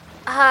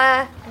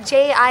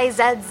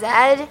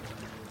 JIZZ.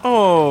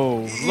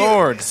 Oh,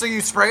 Lord. So you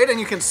spray it and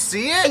you can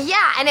see it?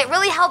 Yeah, and it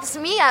really helps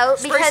me out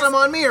Spray because some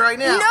on me right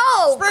now.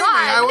 no, Spray me. God,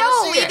 I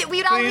wanna see no, it.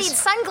 we'd all Please. need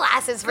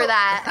sunglasses for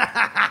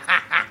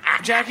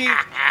that. Jackie,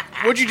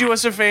 would you do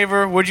us a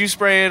favor? Would you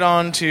spray it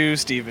on to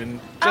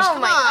Steven? Just Oh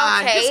Come my,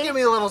 on, okay. just give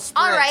me a little spritz.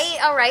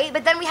 All right,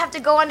 but then we have to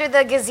go under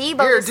the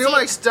gazebo. Here, to do see-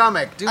 my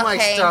stomach. Do my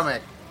Okay.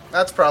 stomach.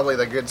 That's probably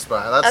the good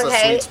spot. That's the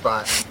Okay. sweet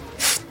spot.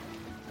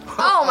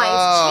 Oh my,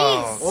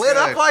 jeez. Lit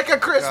up like a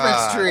Christmas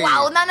God. tree.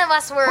 Wow, none of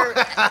us were.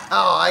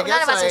 Oh, I guess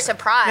None of us I- are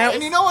surprised.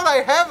 And you know what?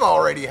 I have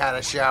already had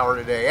a shower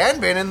today and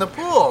been in the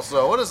pool.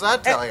 So what does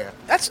that tell you?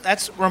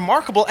 That's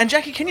remarkable. And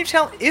Jackie, can you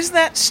tell, is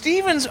that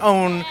Steven's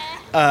own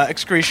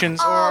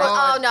excretions?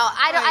 Oh no,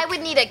 I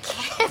would need a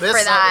kit This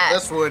for that.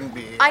 this wouldn't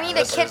be. I need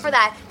a this kit for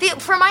that.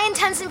 For my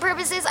intents and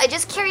purposes, I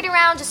just carried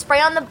around to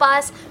spray on the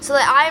bus so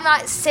that I'm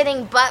not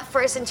sitting butt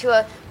first into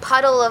a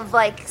puddle of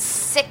like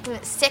sick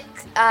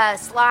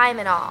slime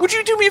and all. Would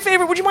you do me a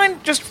favor? Would you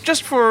mind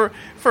just for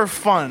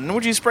fun?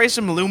 Would you spray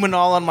some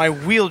luminol on my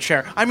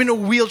wheelchair? I'm in a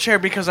wheelchair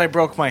because I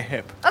broke my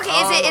hip. Okay,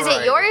 is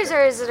Alright. it yours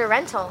or is it a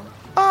rental?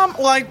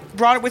 Well, I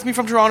brought it with me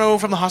from Toronto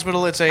from the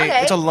hospital. It's a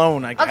Okay. it's a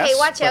loan, I guess. Okay,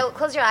 watch but- out.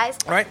 Close your eyes.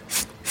 All right.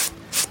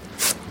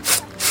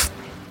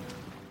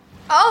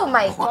 Oh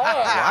my god.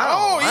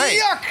 Oh, right.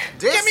 yuck!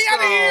 Get me out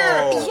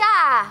of Disco. here!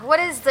 Yeah, what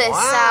is this?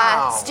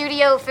 Wow.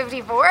 Studio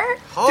 54?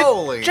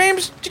 Holy.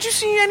 James, did you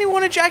see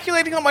anyone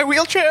ejaculating on my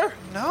wheelchair?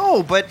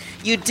 No, but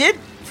you did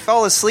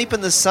fall asleep in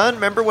the sun.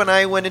 Remember when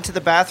I went into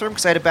the bathroom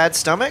because I had a bad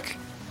stomach?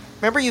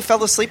 Remember you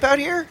fell asleep out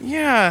here?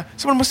 Yeah,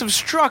 someone must have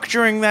struck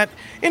during that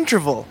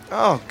interval.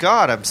 Oh,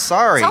 God, I'm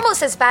sorry. It's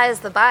almost as bad as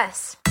the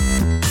bus.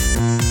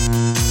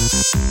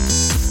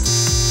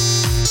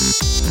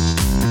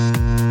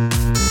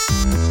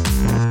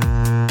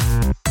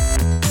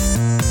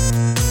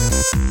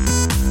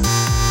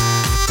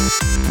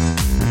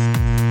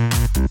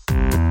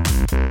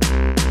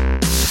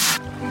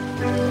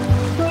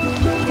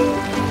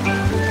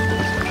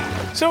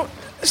 So,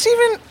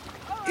 Stephen,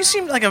 you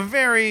seem like a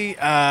very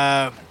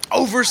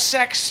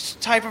oversexed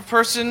type of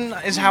person,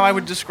 is how I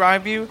would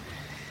describe you.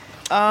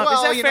 Well,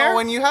 is that you fair? know,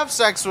 when you have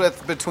sex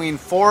with between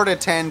 4 to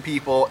 10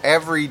 people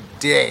every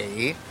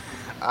day,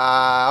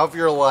 of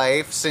your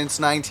life since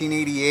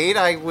 1988,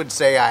 I would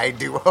say I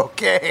do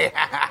okay.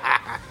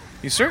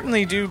 You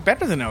certainly do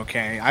better than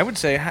okay. I would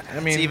say. I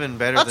mean, It's even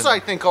better. That's, than, I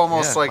think,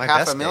 almost yeah, like my half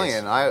best a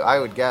million. days. I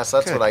would guess.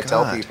 That's Good what I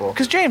tell God. people.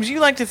 because James,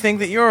 you like to think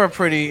that you're a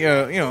pretty,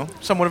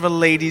 somewhat of a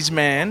ladies'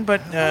 man,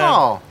 but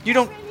No. you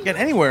don't get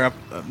anywhere up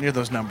near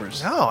those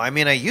numbers. No, I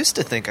mean, I used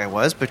to think I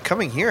was, but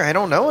coming here, I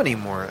don't know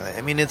anymore.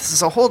 I mean,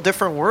 it's a whole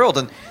different world,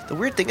 and the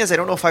weird thing is, I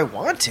don't know if I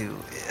want to.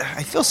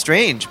 I feel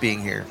strange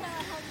being here.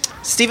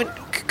 Stephen,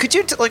 could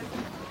you,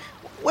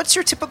 what's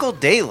your typical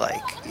day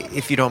like,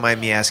 if you don't mind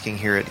me asking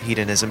here at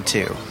Hedonism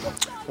 2?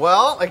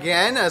 Well,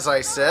 again, as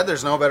I said,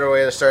 there's no better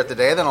way to start the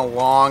day than a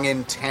long,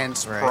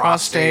 intense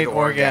prostate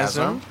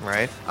orgasm.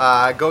 Right?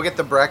 Go get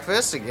the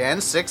breakfast,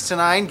 again, 6 to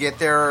 9, get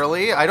there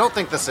early. I don't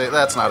think that's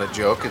not a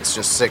joke. It's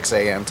just 6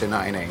 a.m. to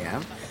 9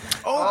 a.m.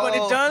 Oh, but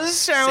it does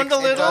sound a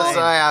It little. does,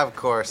 of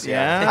course,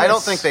 yeah. Yes. I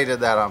don't think they did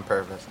that on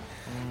purpose.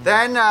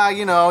 Then,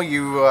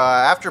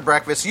 after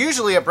breakfast,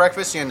 usually at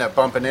breakfast, you end up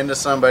bumping into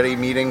somebody,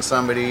 meeting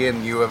somebody,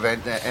 and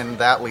and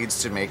that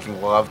leads to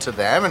making love to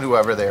them and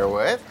whoever they're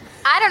with.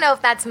 I don't know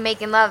if that's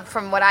making love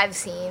from what I've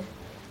seen.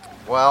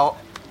 Well,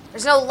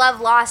 There's no love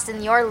lost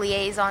in your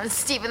liaison,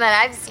 Stephen, that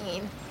I've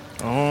seen.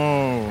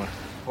 Oh.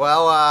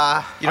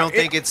 well, You don't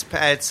think it's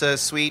a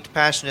sweet,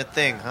 passionate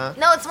thing, huh?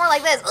 No, it's more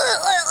like this.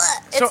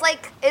 So-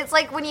 It's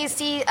like when you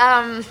see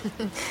I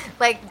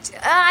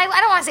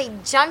don't want to say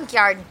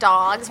junkyard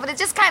dogs, but it's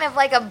just kind of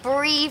like a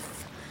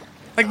brief,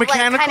 Like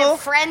mechanical? like kind of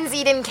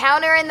frenzied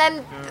encounter, and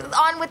then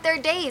on with their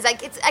days.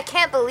 Like I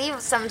can't believe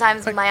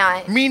sometimes with my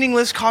eyes.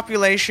 Meaningless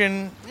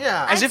copulation.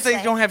 yeah. As I'd if they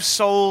say. don't have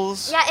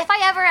souls. Yeah, if I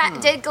ever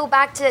did go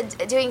back to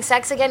doing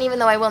sex again, even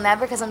though I will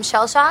never because I'm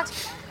shell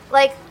shocked,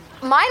 like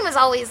mine was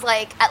always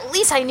like at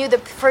least I knew the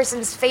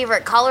person's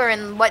favorite color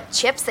and what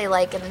chips they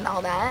like and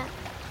all that.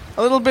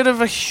 A little bit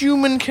of a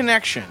human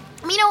connection.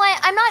 You know what?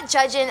 I'm not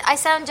judging. I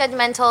sound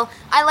judgmental.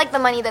 I like the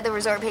money that the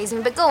resort pays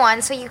me, but go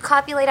on. So you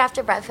copulate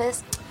after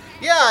breakfast?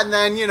 Yeah, and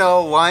then,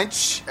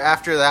 lunch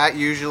after that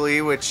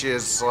usually, which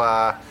is,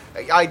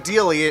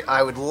 ideally,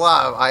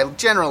 I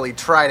generally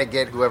try to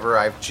get whoever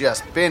I've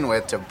just been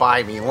with to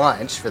buy me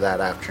lunch for that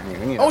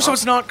afternoon, Oh, so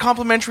it's not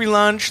complimentary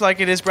lunch like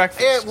it is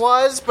breakfast? It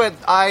was, but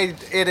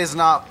it is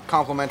not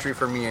complimentary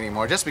for me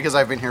anymore, just because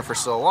I've been here for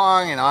so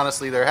long, and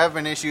honestly, there have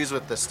been issues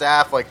with the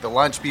staff, like the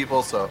lunch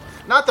people, so,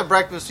 not the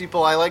breakfast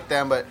people, I like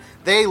them, but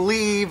they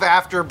leave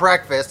after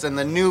breakfast, and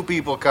the new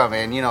people come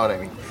in, you know what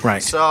I mean?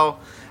 Right. So,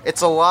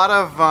 it's a lot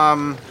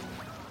of,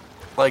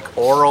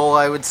 oral,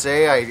 I would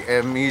say. I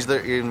am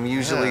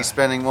usually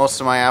spending most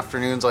of my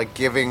afternoons,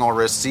 giving or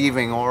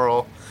receiving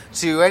oral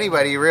to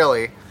anybody,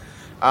 really.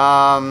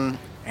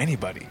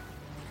 Anybody.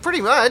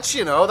 Pretty much,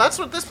 that's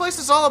what this place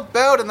is all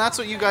about, and that's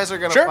what you guys are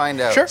going to find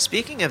out. Sure.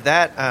 Speaking of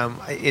that,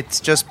 it's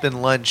just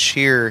been lunch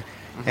here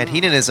at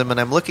Hedonism, and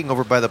I'm looking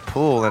over by the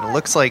pool, and it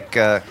looks like,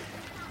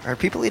 are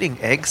people eating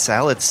egg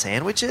salad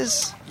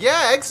sandwiches?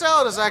 Yeah, egg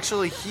salad is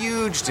actually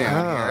huge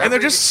down here. And they're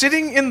just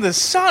sitting in the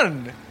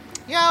sun.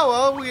 Yeah,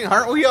 well,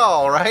 aren't we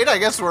all, right? I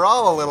guess we're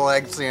all a little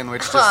egg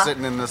sandwich just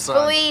sitting in the sun.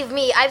 Believe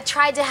me, I've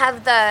tried to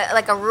have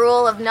a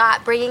rule of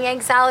not bringing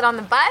egg salad on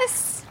the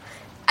bus.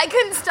 I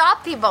couldn't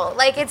stop people.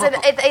 Like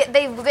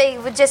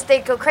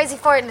they go crazy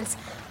for it, and it's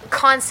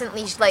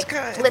constantly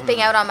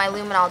flipping out on my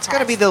luminol test. It's got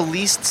to be the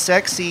least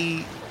sexy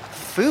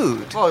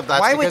food. Well, that's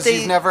Why because would they?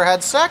 he's never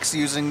had sex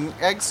using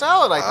egg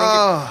salad.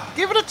 I think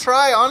give it a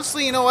try.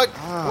 Honestly, you know what?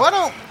 Why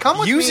don't come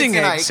with Using me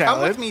egg tonight? Come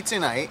salad? with me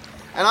tonight,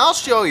 and I'll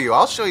show you.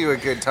 I'll show you a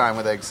good time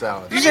with egg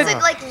salad. But is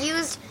it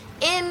used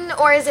in,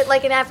 or is it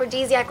like an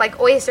aphrodisiac, like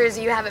oysters?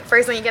 You have it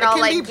first when you get all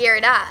can be-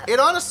 geared up. It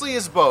honestly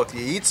is both.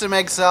 You eat some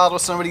egg salad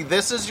with somebody.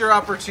 This is your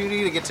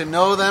opportunity to get to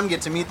know them,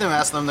 get to meet them,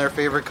 ask them their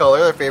favorite color,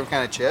 their favorite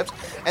kind of chips.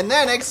 And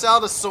then egg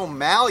salad is so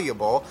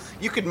malleable,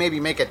 you could maybe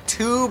make a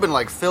tube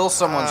and fill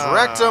someone's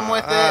rectum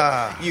with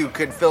it. You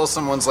could fill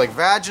someone's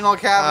vaginal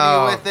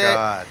cavity with it.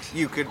 God.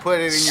 You could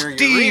put it in your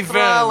Steven.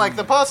 urethra.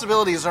 The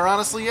possibilities are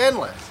honestly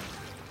endless.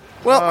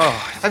 Well,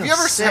 Have you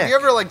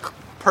ever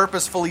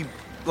purposefully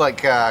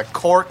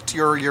corked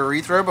your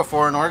urethra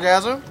before an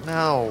orgasm?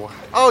 No.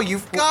 Oh,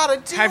 you've got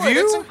to do Have it.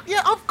 you?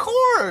 Yeah, of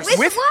course.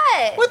 With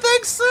what? With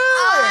egg salad.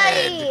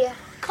 Aye.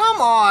 Come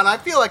on, I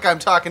feel like I'm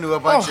talking to a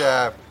bunch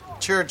of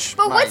church.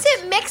 But what's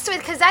mites. it mixed with?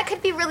 Because that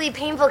could be really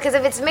painful. Because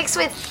if it's mixed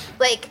with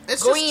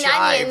It's green just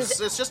chives.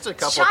 onions, It's just a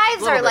couple.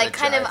 chives little are bit of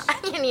kind chives.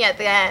 of oniony at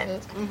the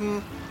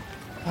end.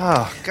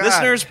 Oh God.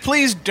 listeners,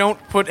 please don't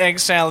put egg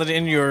salad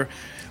in your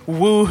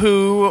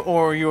woohoo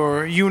or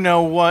your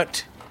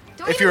you-know-what.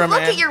 Don't If even you're a look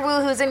man. at your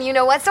woohoos and you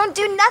know what. Don't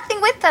do nothing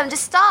with them.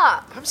 Just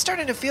stop. I'm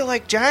starting to feel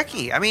like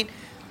Jackie. I mean,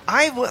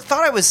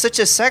 thought I was such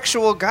a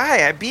sexual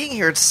guy. Being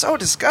here, it's so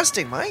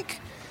disgusting, Mike.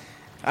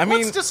 I mean,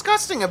 What's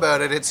disgusting about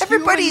it? It's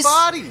Everybody's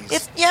human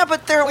bodies. Yeah,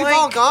 but they're We've like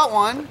all got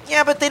one.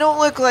 Yeah, but they don't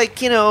look like,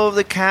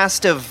 the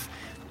cast of,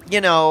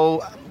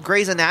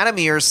 Grey's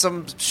Anatomy or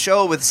some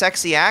show with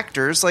sexy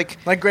actors. Like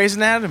Grey's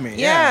Anatomy.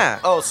 yeah.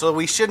 Oh, so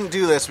we shouldn't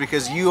do this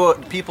because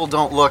people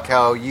don't look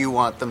how you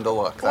want them to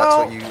look. That's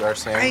what you are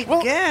saying.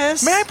 I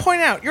guess. May I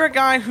point out, you're a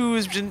guy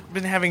who's been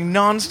having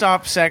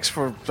nonstop sex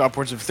for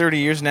upwards of 30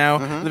 years now,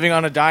 living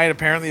on a diet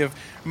apparently of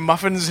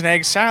muffins and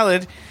egg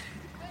salad.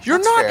 You're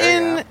That's not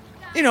fair,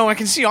 in, I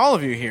can see all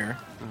of you here.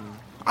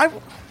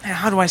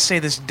 How do I say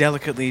this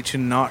delicately to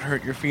not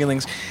hurt your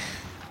feelings?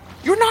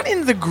 You're not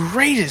in the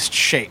greatest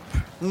shape.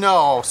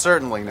 No,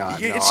 certainly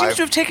not. It seems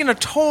to have taken a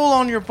toll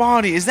on your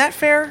body. Is that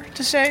fair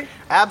to say?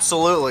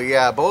 Absolutely,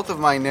 yeah. Both of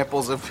my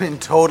nipples have been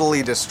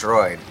totally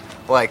destroyed.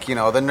 Like,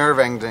 the nerve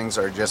endings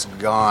are just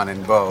gone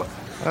in both.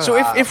 So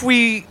if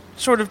we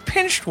sort of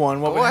pinched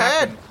one, what Go would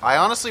ahead. happen? I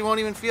honestly won't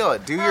even feel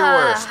it. Do your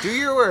worst. Do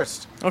your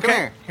worst. Come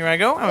Okay, here I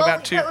go. I'm Well,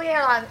 about to. hold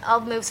on.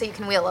 I'll move so you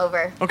can wheel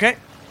over. Okay.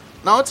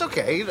 No, it's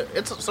okay.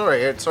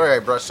 Sorry I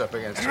brushed up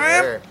against your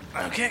hair.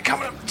 Okay,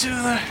 coming up to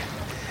the.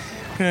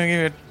 Gonna give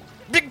you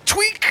a big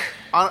tweak.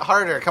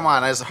 Harder, come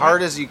on, as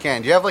hard as you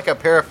can. Do you have like a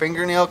pair of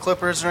fingernail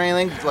clippers or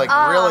anything? Like,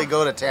 really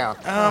go to town.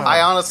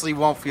 I honestly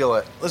won't feel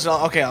it. Listen,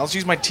 okay, I'll just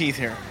use my teeth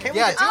here.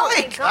 Yeah, do Oh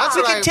my it. God. That's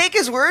We what can take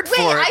his word Wait,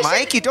 for I it, should-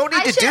 Mike. You don't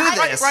need to do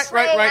this.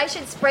 Right. I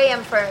should spray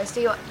him first.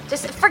 Do you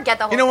just forget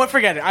the whole? You know what?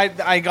 Forget it.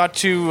 I got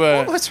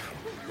to. What's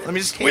Let me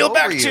just came wheel over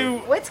back you? to.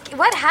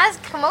 What has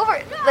come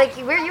over? Like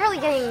you're really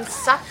getting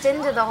sucked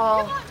into the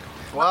whole.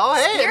 Well,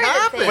 hey, it Spirit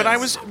of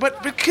happens. things.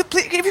 But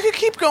if you could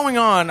keep going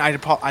on,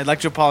 I'd like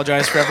to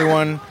apologize for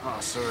everyone. Oh,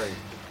 sorry.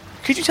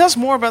 Could you tell us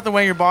more about the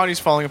way your body's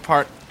falling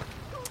apart?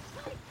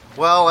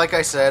 Well, like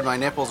I said, my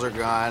nipples are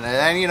gone, and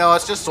then,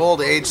 it's just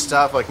old age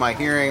stuff. Like my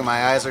hearing,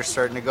 my eyes are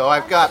starting to go.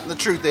 The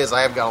truth is,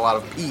 I have got a lot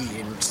of pee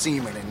and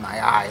semen in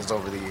my eyes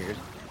over the years.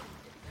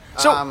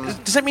 So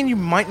does that mean you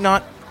might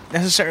not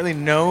necessarily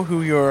know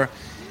who you're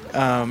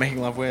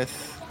making love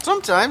with?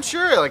 Sometimes,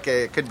 sure. Like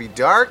it could be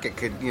dark. It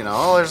could,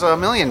 there's a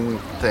million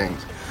things.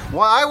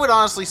 Well, I would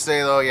honestly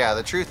say though, yeah,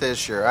 the truth is,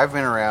 sure, I've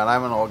been around.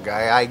 I'm an old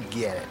guy. I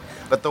get it.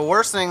 But the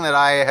worst thing that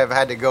I have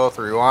had to go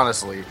through,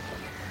 honestly,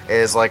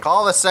 is like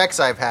all the sex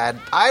I've had.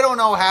 I don't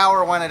know how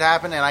or when it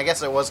happened, and I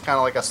guess it was kind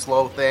of like a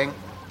slow thing.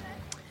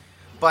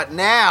 But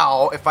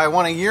now, if I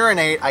want to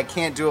urinate, I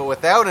can't do it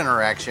without an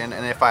erection,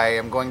 and if I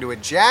am going to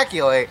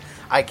ejaculate,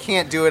 I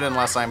can't do it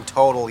unless I'm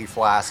totally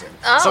flaccid.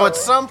 So at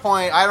some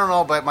point, I don't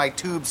know, but my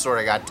tubes sort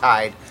of got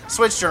tied,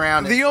 switched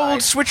around. The old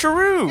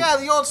switcheroo. Yeah,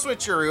 the old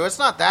switcheroo. It's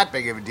not that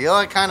big of a deal.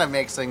 It kind of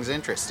makes things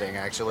interesting,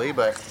 actually,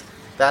 but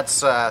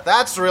that's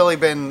really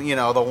been,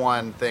 the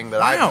one thing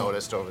that I've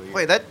noticed over the years.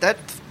 Wait,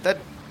 that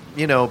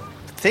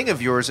thing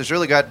of yours has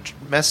really got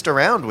messed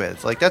around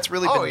with. Like that's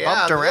really been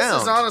bumped around.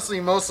 This is honestly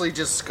mostly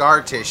just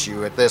scar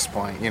tissue at this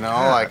point,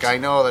 Like I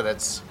know that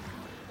it's,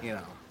 Yeah,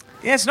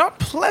 it's not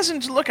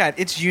pleasant to look at.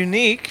 It's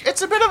unique.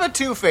 It's a bit of a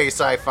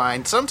two-face, I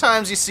find.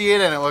 Sometimes you see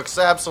it and it looks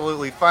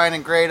absolutely fine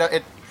and great.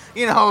 We've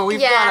got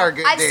our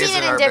good I've days seen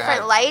it and in our different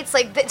bad. lights.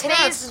 Like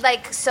today's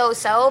like so,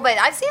 but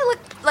I've seen it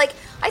look like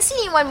I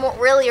seen you one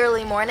really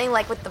early morning,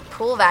 like with the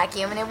pool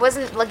vacuum, and it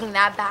wasn't looking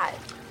that bad.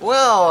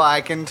 Well,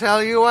 I can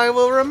tell you I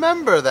will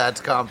remember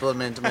that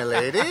compliment,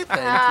 milady.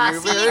 Thank you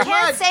See, very you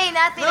can't much. say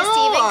nothing to No,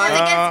 Steven because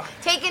it I-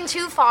 gets taken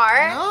too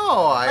far.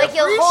 No, I Like,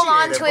 you'll hold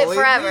on appreciate to it Believe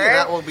forever. Me,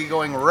 that will be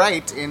going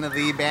right into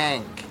the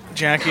bank.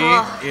 Jackie,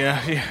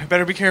 yeah,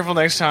 better be careful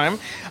next time.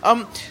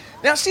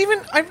 Now,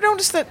 Stephen, I've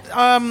noticed that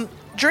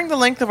during the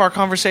length of our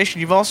conversation,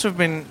 you have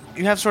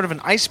sort of an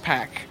ice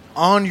pack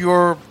on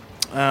your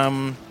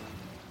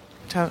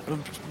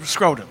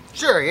scrotum.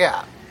 Sure,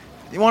 yeah.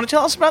 You want to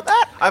tell us about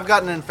that? I've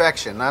got an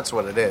infection. That's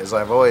what it is.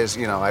 I've always,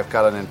 I've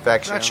got an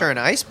infection. Not sure an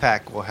ice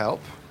pack will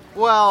help.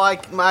 Well,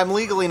 I'm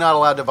legally not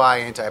allowed to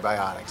buy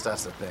antibiotics.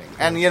 That's the thing.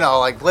 And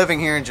like living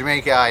here in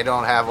Jamaica, I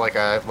don't have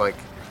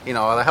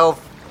the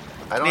health.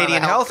 I don't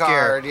Canadian have a health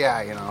healthcare. card.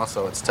 Yeah,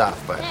 so it's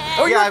tough. But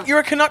Oh, yeah, you're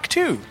a Canuck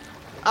too.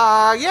 yeah,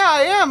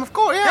 I am. Of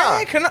course,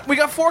 yeah. Hey, we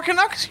got 4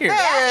 Canucks here. Yeah,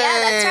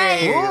 that's right.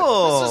 Hey,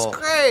 Cool. This is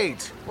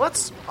great.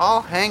 Let's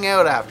all hang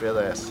out after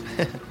this.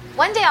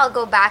 One day I'll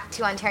go back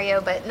to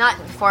Ontario, but not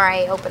before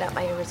I open up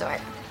my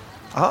resort.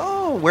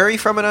 Oh, where are you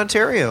from in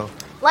Ontario?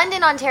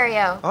 London,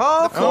 Ontario.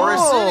 Oh, The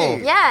Forest cool.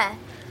 City. Yeah.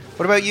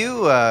 What about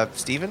you,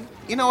 Stephen?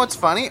 You know what's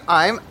funny?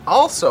 I'm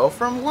also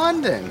from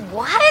London.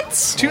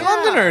 What? 2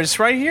 Londoners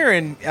right here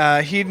in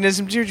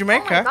Hedonism to Oh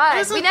Jamaica. my God.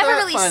 Isn't We never that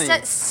really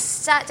funny?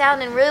 sat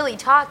down and really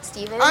talked,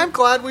 Steven. I'm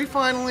glad we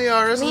finally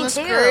are. Isn't Me this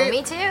too. great?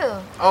 Me too.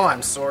 Oh,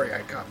 I'm sorry.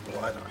 I got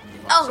blood on you.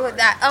 I'm Oh, sorry.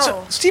 that. Oh.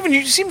 So, Stephen,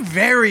 you seem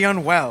very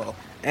unwell.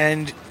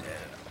 And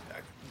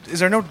is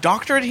there no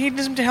doctor at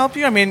Hedonism to help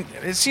you? I mean,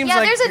 it seems Yeah,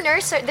 like...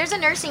 there's a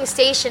nursing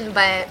station,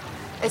 but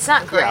it's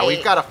not great. Yeah,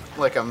 we've got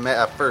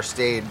a first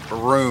aid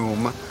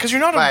room. Because you're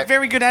not a But-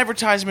 very good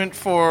advertisement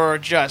for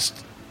just,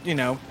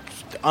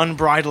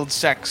 unbridled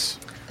sex.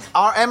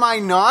 Am I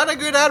not a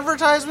good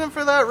advertisement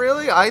for that,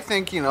 really? I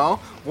think,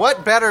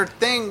 what better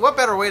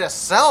way to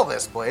sell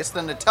this place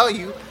than to tell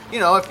you,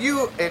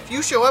 if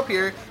you show up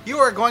here, you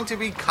are going to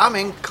be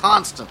coming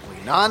constantly,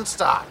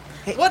 nonstop.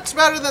 Hey. What's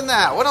better than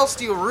that? What else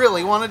do you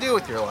really want to do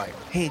with your life?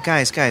 Hey,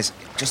 guys,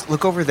 just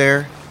look over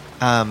there.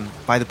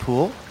 by the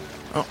pool.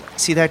 Oh.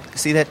 See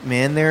that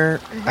man there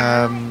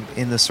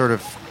in the sort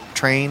of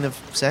train of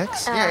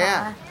sex?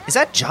 Yeah. Is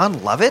that John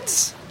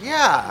Lovitz?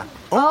 Yeah.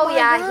 Oh, my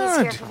yeah,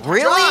 God. he's here.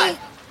 Really?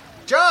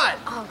 John!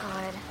 Oh,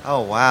 God.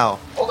 Oh, wow.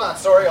 Hold on,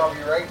 sorry, I'll be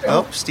right back.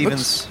 Oh,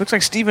 Steven's... Looks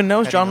like Steven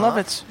knows John Heading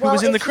off. Lovitz, who Well,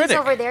 was in The if he's Critic.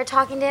 over there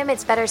talking to him,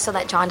 it's better so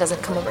that John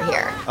doesn't come over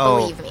here.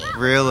 Oh, Believe me.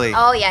 really?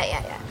 Oh,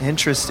 yeah.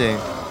 Interesting.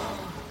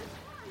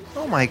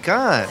 Oh, my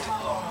God.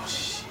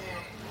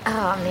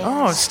 Oh, man.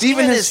 Oh,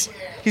 Steven is-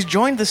 he's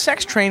joined the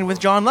sex train with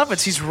John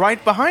Lovitz. He's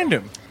right behind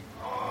him.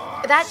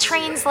 That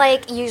train's,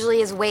 like,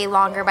 usually is way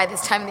longer by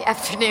this time in the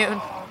afternoon.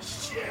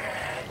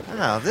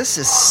 Oh, this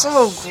is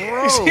so He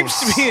gross. seems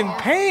to be in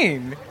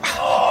pain.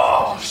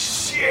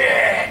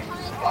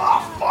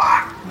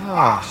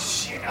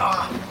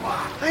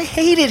 I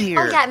hate it here.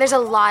 Oh, yeah, and there's a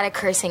lot of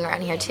cursing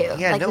around here, too.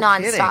 Yeah, like, no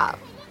nonstop.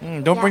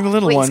 Don't bring the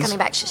little Wait, ones. he's coming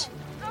back. Shh.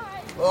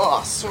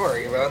 Oh,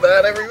 sorry about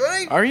that,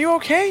 everybody. Are you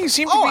okay? You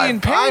seem to be in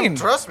pain.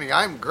 Trust me,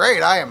 I'm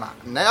great.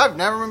 I've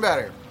never been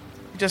better.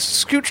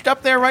 Just scooched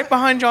up there right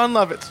behind John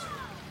Lovitz.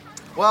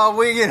 Well,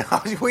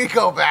 we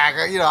go back.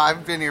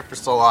 I've been here for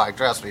so long.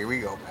 Trust me, we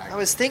go back. I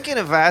was thinking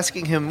of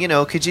asking him,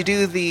 could you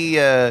do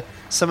the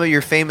some of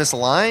your famous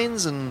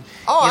lines and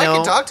I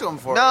can talk to him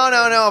for you.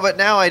 No, but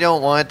now I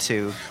don't want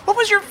to. What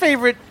was your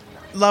favorite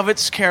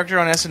Lovitz character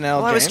on SNL,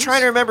 Well, I was James?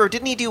 trying to remember.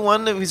 Didn't he do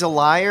one that was a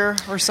liar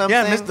or something?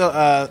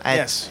 Yeah,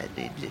 yes.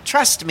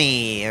 Trust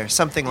me or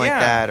something like Yeah.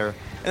 that. Or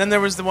And then there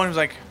was the one who was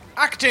like,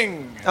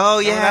 acting. oh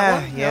Remember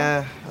that yeah,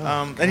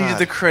 one? yeah. And he did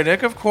The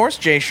Critic, of course,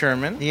 Jay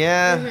Sherman.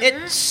 Yeah.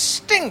 It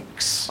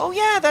stinks. Oh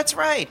yeah, that's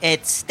right.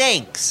 It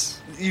stinks.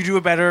 You do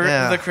a better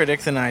Yeah. The Critic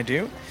than I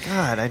do.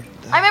 God, I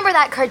remember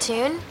that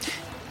cartoon.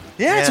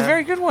 Yeah, it's a Yeah.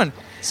 very good one.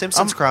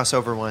 Simpsons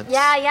crossover once.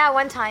 Yeah,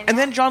 one time. And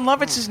then John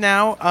Lovitz is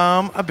now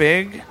a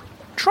big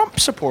Trump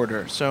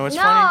supporter. So it's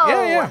No.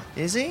 funny. Yeah.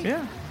 Is he?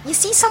 Yeah. You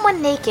see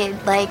someone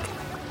naked, like,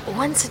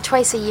 once or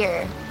twice a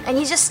year, and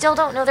you just still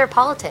don't know their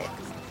politics.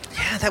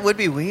 Yeah, that would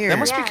be weird. That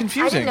must be I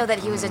confusing. didn't know that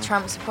he was a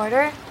Trump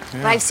supporter,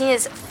 but I've seen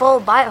his full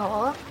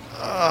butthole.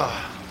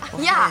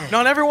 Yeah.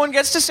 Not everyone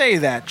gets to say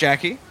that,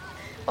 Jackie.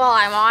 Well,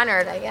 I'm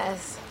honored, I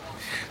guess.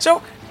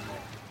 So,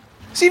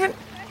 Steven,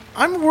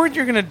 I'm worried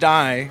you're going to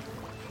die.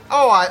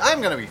 Oh,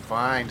 I'm gonna be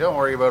fine. Don't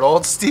worry about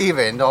old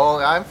Steven.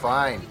 I'm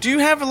fine. Do you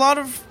have a lot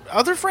of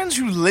other friends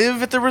who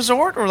live at the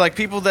resort, or like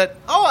people that?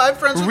 Oh, I'm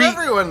friends with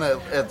everyone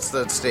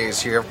that stays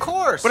here, of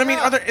course. But I mean,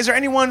 yeah. is there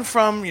anyone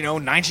from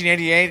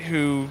 1988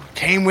 who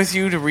came with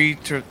you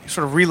to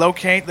sort of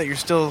relocate that you're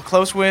still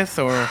close with,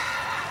 or?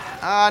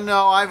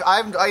 No,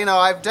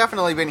 I've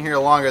definitely been here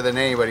longer than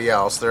anybody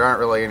else. There aren't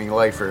really any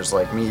lifers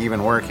like me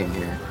even working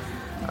here.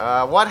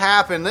 What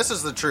happened? This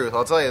is the truth.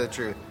 I'll tell you the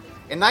truth.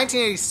 In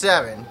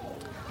 1987,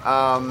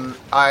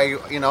 I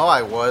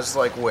was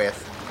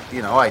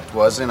I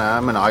was in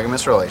a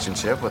monogamous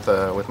relationship with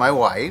my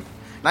wife.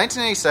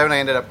 1987, I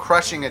ended up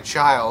crushing a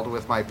child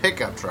with my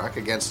pickup truck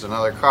against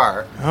another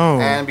car. Oh.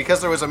 And because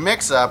there was a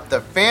mix-up,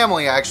 the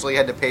family actually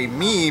had to pay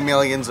me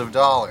millions of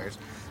dollars.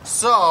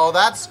 So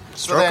that's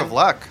Stroke of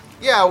luck.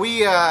 Yeah,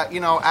 we,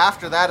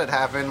 after that had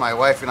happened, my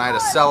wife and I, to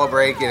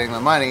celebrate getting the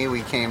money,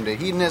 we came to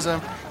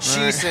hedonism.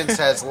 She since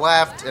has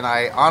left, and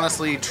I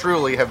honestly,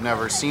 truly have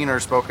never seen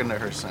her, spoken to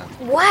her since.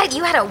 What?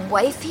 You had a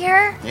wife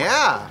here?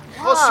 Yeah.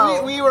 Whoa.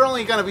 Well, we were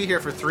only going to be here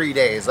for 3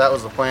 days. That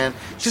was the plan.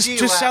 Just She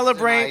to left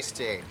celebrate- and I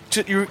stayed.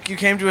 You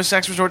came to a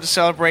sex resort to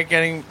celebrate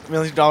getting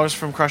millions of dollars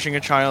from crushing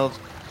a child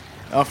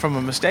from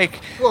a mistake.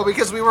 Well,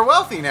 because we were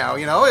wealthy now,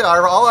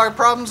 all our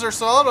problems are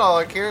solved, all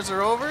our cares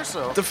are over,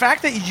 so... The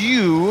fact that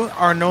you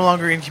are no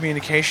longer in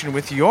communication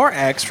with your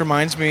ex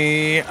reminds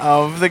me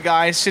of the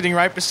guy sitting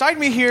right beside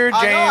me here,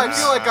 James. I know, I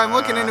feel like I'm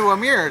looking into a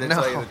mirror, to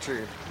tell you the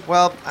truth.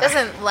 Well,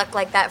 Doesn't look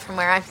like that from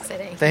where I'm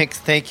sitting.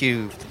 thank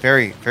you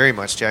very, very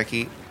much,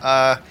 Jackie.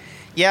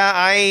 Yeah,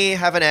 I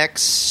have an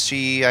ex.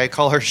 I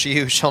call her she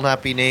who shall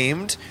not be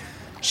named.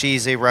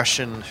 She's a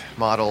Russian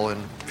model,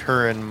 and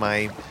her and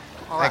my...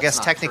 I that's guess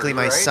not technically true,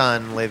 my right?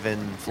 son live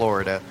in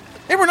Florida.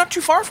 Hey, we're not too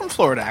far from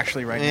Florida,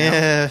 actually, right now.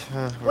 Yeah.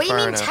 What do you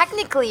mean,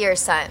 technically your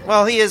son?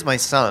 Well, he is my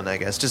son, I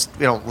guess. Just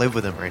we don't live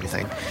with him or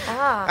anything.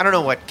 Ah. I don't know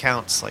what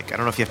counts. Like, I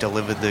don't know if you have to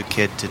live with the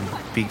kid to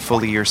be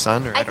fully your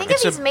son, or I don't think know.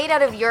 if he's made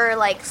out of your,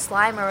 like,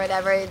 slime or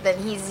whatever, then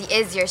he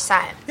is your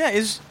son.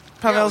 Yeah,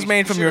 Pavel's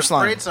made from your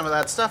slime. Sprayed some of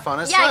that stuff on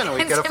his Yeah, son, and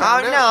we it's- could have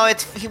found Oh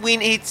out.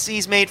 no,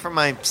 he's made from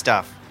my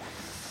stuff.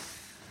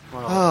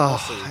 Well,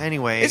 Oh,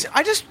 anyway.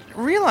 I just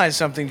realized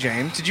something,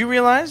 James. Did you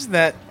realize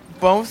that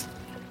both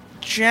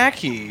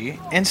Jackie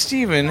and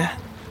Steven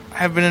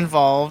have been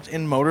involved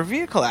in motor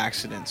vehicle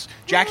accidents?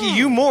 Jackie,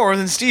 you more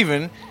than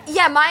Steven.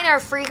 Yeah, mine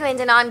are frequent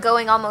and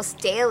ongoing almost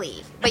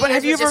daily. But But yours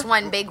have you was just ever-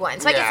 one big one.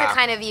 So I guess Yeah. it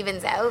kind of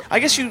evens out. I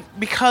guess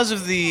because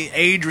of the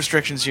age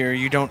restrictions here,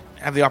 you don't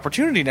have the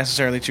opportunity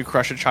necessarily to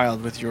crush a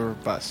child with your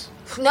bus.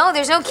 No,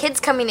 there's no kids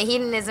coming to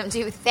hedonism,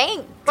 too.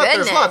 Thank But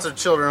goodness. there's lots of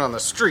children on the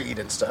street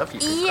and stuff. You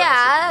can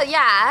cross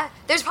Yeah.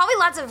 There's probably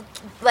lots of,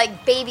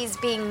 like, babies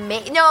being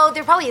made. No,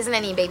 there probably isn't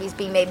any babies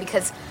being made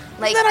because,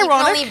 like, Isn't that you can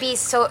ironic? only be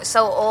so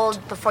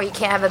old before you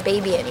can't have a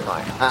baby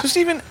anymore. So,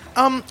 Steven,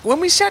 When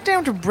we sat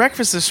down to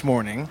breakfast this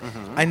morning,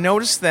 I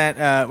noticed that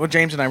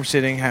James and I were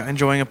sitting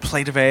enjoying a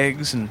plate of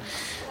eggs, and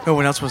no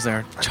one else was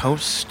there.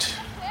 Toast,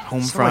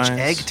 home So fries, much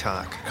egg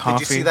talk. coffee.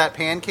 Did you see that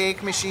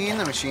pancake machine?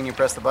 The machine you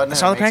press the button. I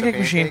saw and the it makes a pancake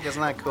machine.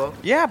 Isn't that cool?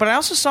 Yeah, but I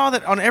also saw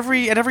that at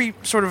every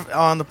sort of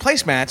on the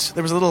placemats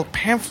there was a little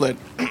pamphlet,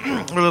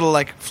 a little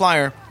like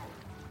flyer.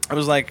 It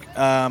was like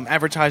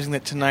advertising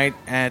that tonight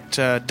at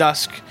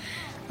dusk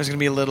there's going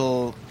to be a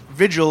little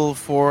vigil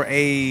for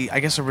a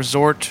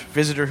resort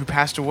visitor who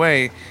passed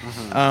away.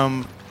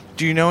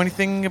 Do you know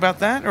anything about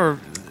that, or?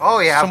 Oh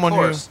yeah, someone of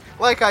course.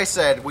 Like I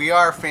said, we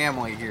are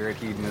family here at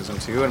Hedonism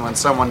too, and when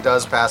someone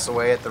does pass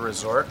away at the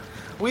resort,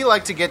 we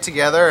like to get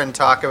together and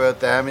talk about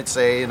them and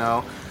say,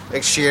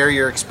 like share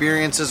your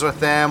experiences with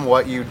them,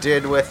 what you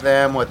did with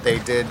them, what they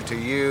did to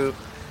you,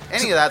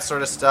 any of that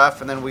sort of stuff,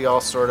 and then we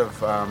all sort of,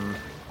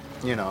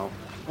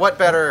 what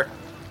better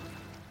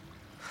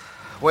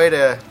way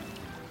to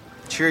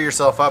cheer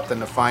yourself up than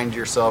to find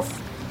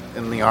yourself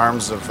in the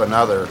arms of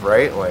another,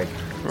 right?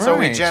 So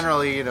we Right.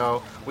 generally,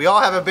 we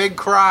all have a big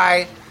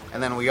cry,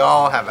 and then we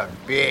all have a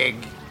big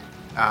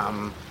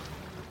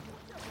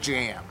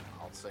jam,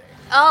 I'll say.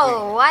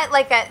 Oh, what?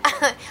 Like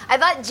I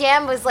thought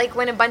jam was like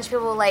when a bunch of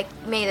people like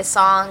made a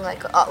song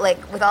like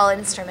with all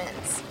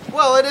instruments.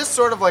 Well, it is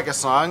sort of like a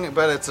song,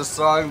 but it's a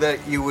song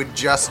that you would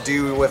just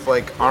do with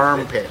like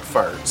armpit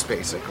farts,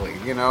 basically.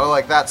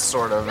 Like that's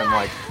sort of and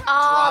like.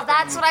 Oh, dropping-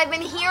 that's what I've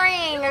been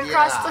hearing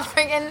across Yeah. the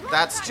friggin'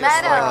 That's just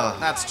meadow.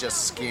 that's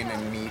just skin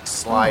and meat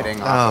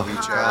sliding off of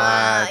each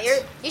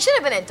other. You should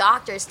have been a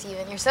doctor,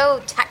 Steven. You're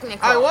so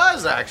technical. I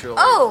was actually.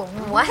 Oh,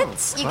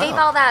 what? You gave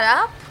all that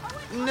up?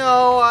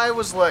 No, I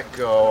was let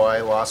go.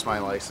 I lost my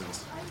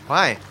license.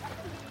 Why?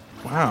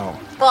 Wow.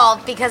 Well,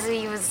 because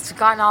he was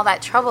got in all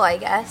that trouble, I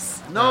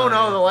guess. No,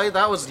 the light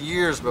that was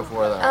years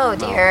before that. Oh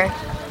No. dear.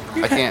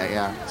 I can't.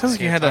 Yeah. Sounds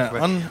like you had talk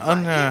an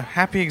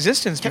unhappy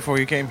existence before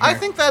you came here. I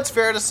think that's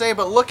fair to say,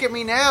 but look at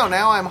me now.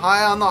 Now I'm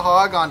high on the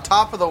hog, on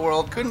top of the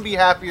world. Couldn't be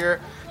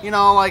happier.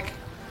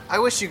 I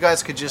wish you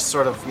guys could just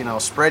sort of,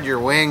 spread your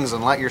wings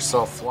and let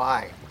yourself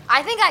fly.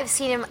 I think I've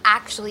seen him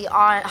actually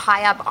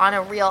high up on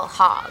a real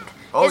hog.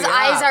 Oh, His yeah.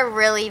 eyes are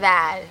really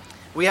bad.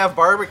 We have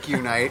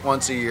barbecue night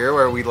once a year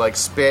where we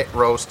spit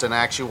roast an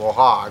actual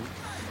hog.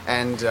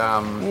 And,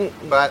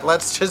 but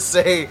let's just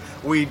say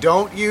we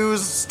don't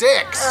use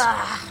sticks.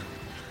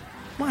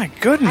 My I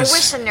goodness.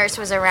 wish the nurse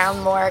was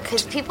around more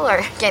because people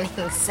are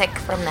getting sick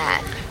from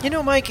that.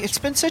 Mike, it's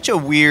been such a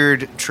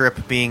weird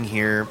trip being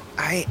here.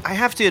 I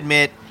have to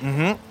admit,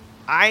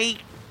 I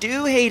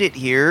do hate it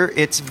here.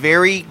 It's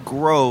very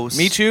gross.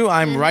 Me too.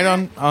 I'm right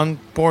on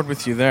board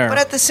with you there. But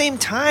at the same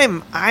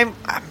time, I'm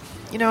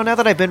now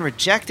that I've been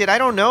rejected, I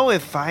don't know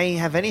if I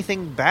have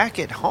anything back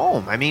at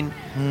home. I mean,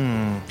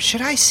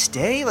 should I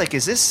stay? Like,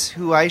 is this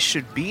who I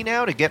should be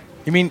now to get?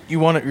 You mean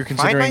you're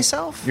considering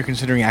myself? You're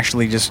considering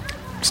actually just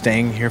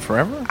staying here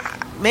forever?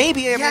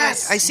 Maybe. I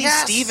Yes, mean, I see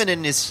yes. Steven,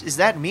 and is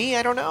that me?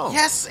 I don't know.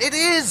 Yes, it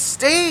is.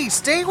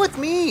 Stay with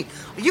me.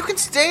 You can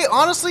stay.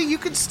 Honestly, you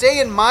could stay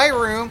in my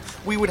room.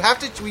 We do have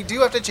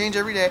to change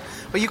every day,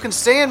 but you can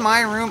stay in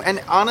my room.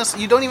 And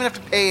honestly, you don't even have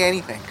to pay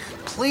anything.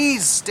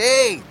 Please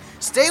stay.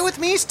 Stay with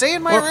me. Stay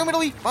in my Or- room.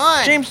 It'll be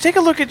fun. James, take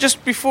a look at,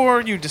 just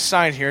before you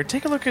decide here,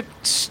 take a look at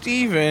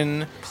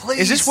Steven. Please.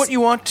 Is this what you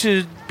want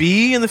to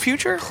be in the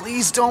future?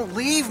 Please don't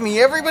leave me.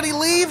 Everybody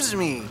leaves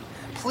me.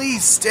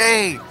 Please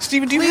stay.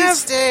 Steven, Please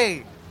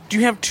stay. do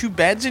you have 2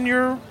 beds in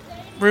your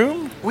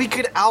room?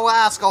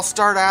 I'll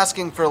start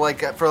asking for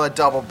a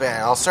double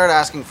bed. I'll start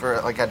asking for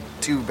a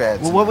 2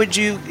 beds. Well, what would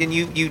you? And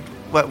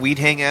we'd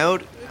hang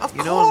out. Of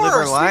and course, live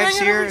our we lives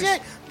hang out every here.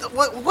 day.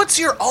 What's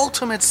your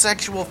ultimate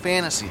sexual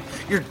fantasy?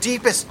 Your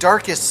deepest,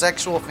 darkest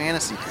sexual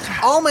fantasy?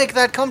 I'll make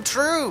that come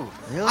true.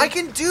 Really? I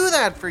can do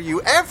that for you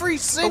every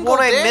But single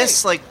won't day. I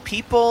miss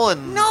people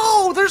and?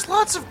 No, there's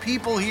lots of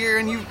people here,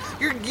 and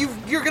you're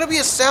going to be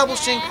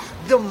establishing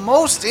the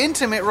most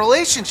intimate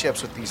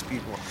relationships with these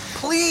people.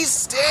 Please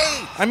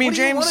stay. I mean, what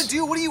do you James- want to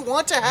do? What do you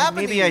want to happen?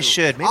 Maybe to you? I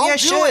should. Maybe I'll I do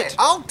should. it.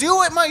 I'll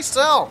do it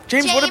myself.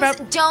 James, what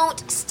about...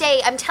 Don't stay.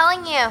 I'm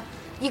telling you.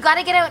 You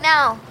gotta get out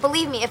now.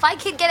 Believe me. If I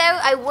could get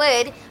out, I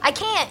would. I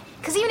can't.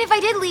 Because even if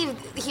I did leave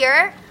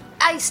here,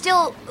 I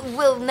still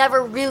will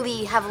never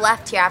really have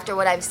left here after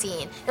what I've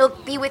seen. It'll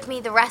be with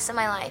me the rest of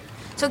my life.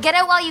 So get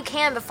out while you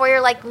can before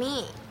you're like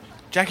me.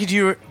 Jackie,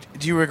 do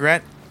you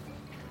regret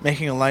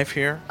making a life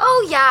here?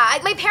 Oh, yeah.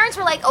 My parents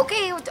were like,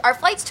 okay, our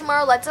flight's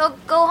tomorrow. Let's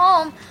go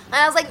home. And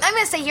I was like, I'm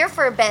going to stay here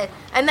for a bit.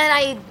 And then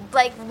I,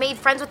 made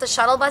friends with the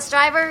shuttle bus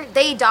driver.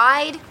 They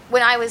died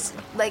when I was,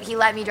 he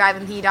let me drive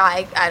and he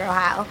died. I don't know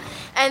how.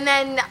 And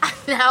then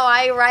now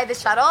I ride the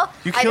shuttle.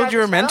 You I killed drive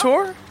your the shuttle.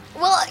 mentor?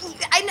 Well,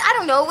 I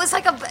don't know. It was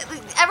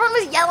everyone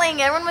was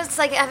yelling. Everyone was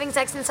having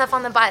sex and stuff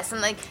on the bus.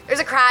 And there's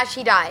a crash.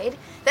 He died.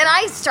 Then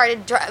I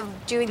started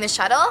doing the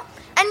shuttle.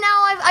 And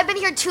now I've been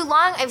here too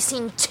long. I've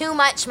seen too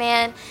much,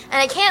 man. And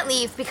I can't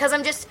leave because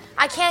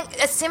I can't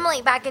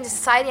assimilate back into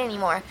society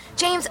anymore.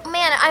 James,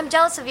 man, I'm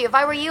jealous of you. If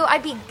I were you,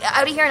 I'd be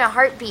out of here in a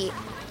heartbeat.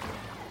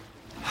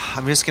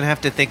 I'm just going to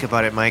have to think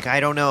about it, Mike. I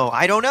don't know.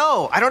 I don't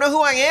know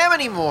who I am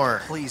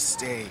anymore. Please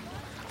stay.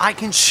 I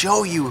can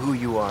show you who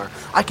you are.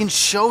 I can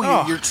show you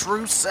Oh. your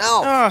true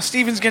self. Oh,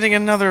 Steven's getting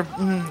another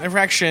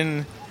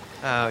erection.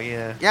 Oh,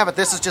 yeah. Yeah, but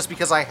this is just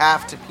because I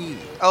have to pee.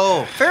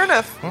 Oh, fair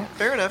enough.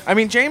 Fair enough. I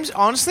mean, James,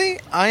 honestly,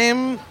 I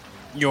am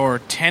your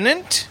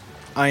tenant.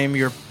 I am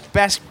your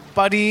best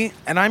buddy,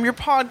 and I'm your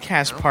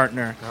podcast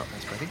partner. Oh,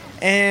 that's buddy.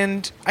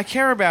 And I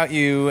care about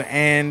you,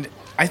 and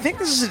I think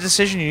this is a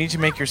decision you need to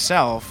make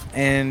yourself.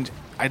 And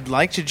I'd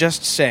like to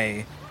just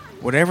say,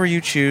 whatever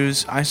you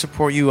choose, I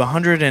support you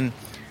 110%.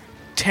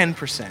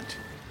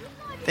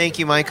 Thank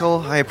you,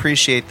 Michael. I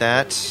appreciate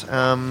that.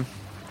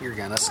 You're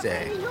gonna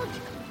stay.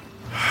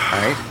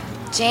 Alright?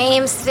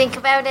 James, think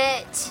about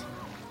it.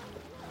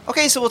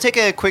 Okay, so we'll take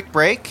a quick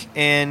break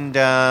and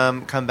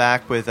come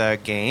back with a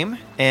game.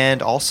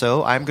 And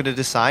also, I'm going to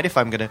decide if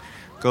I'm going to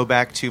go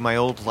back to my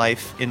old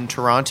life in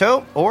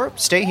Toronto or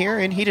stay here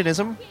in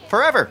hedonism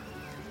forever.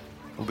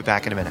 We'll be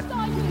back in a minute.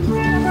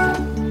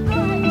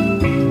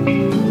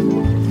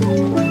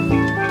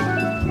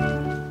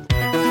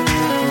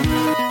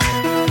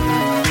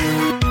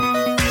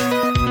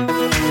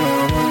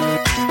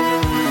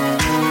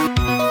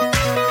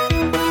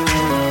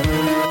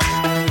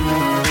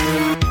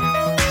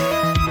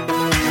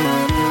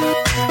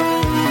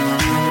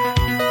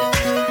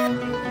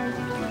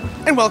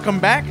 And welcome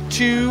back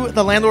to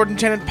the Landlord and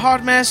Tenant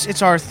Podmess.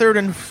 It's our third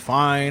and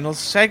final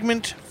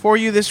segment for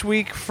you this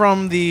week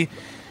from the,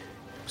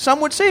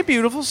 some would say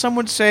beautiful, some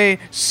would say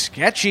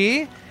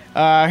sketchy,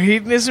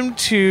 Hedonism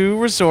 2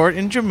 resort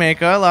in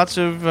Jamaica. Lots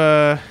of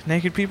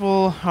naked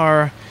people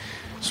are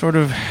sort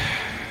of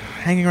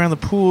hanging around the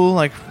pool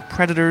like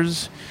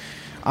predators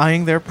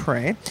eyeing their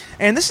prey.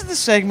 And this is the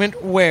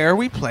segment where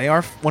we play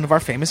one of our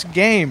famous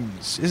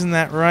games. Isn't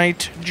that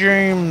right,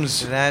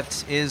 James?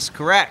 That is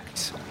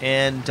correct.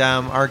 And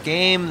our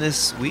game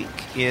this week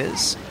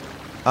is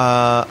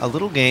a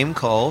little game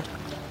called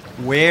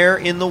Where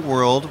in the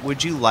World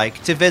Would You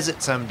Like to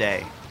Visit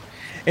Someday?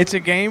 It's a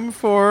game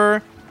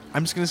for,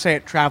 I'm just going to say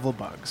it, travel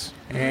bugs.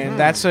 And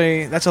that's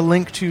a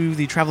link to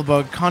the travel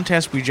bug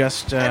contest we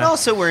just... And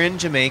also, we're in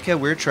Jamaica.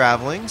 We're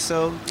traveling,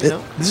 so, you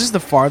know. This is the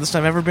farthest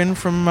I've ever been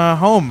from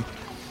home.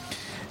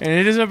 And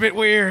it is a bit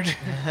weird.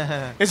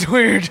 It's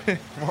weird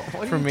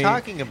What for are you me.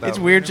 talking about? It's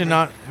weird to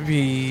not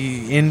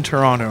be in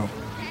Toronto.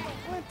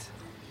 What?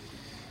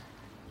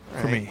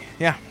 For Right. me.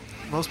 Yeah.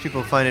 Most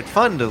people find it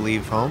fun to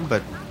leave home,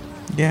 but...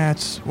 Yeah,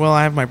 well,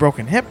 I have my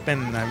broken hip,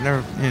 and I've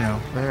never,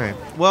 All right.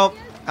 Well,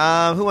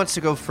 who wants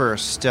to go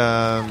first?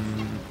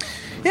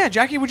 Yeah,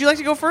 Jackie, would you like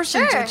to go first?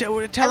 Sure. And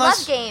tell I us,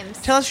 love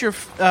games. Tell us your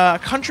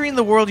country in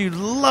the world you'd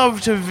love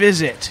to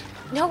visit.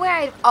 Know where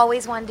I've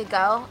always wanted to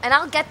go? And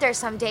I'll get there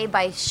someday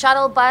by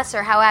shuttle bus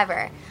or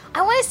however.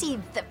 I want to see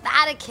the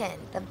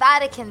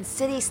Vatican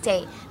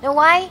city-state. Know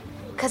why?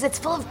 Because it's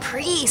full of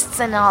priests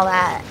and all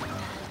that.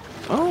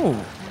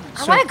 Oh.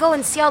 I want to go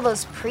and see all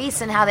those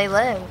priests and how they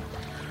live.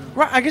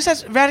 Right, I guess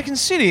that's Vatican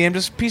City. I'm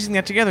just piecing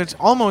that together. It's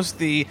almost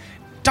the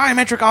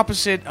diametric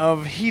opposite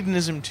of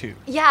Hedonism 2.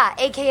 Yeah,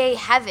 aka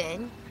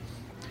heaven.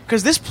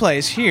 Because this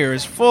place here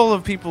is full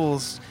of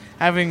people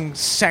having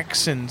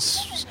sex and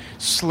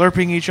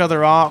slurping each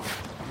other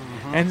off.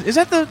 And is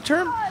that the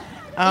term?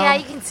 Yeah,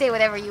 you can say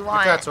whatever you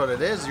want. If that's what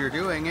it is you're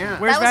doing, yeah.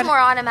 Where's That was more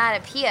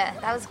onomatopoeia.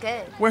 That was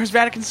good. Where's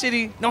Vatican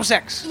City? No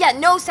sex. Yeah,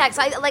 no sex.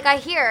 I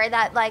hear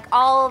that like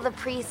all the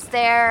priests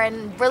there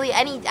and really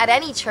at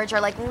any church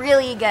are like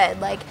really good.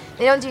 Like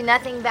they don't do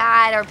nothing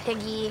bad or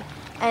piggy,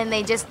 and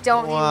they just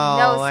don't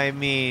Well, no. I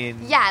mean...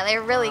 Yeah,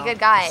 they're really good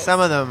guys. Some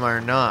of them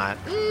are not.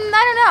 I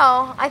don't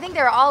know. I think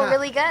they're all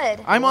really good.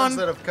 I'm the ones on.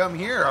 that have come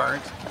here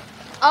aren't.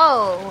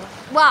 Oh,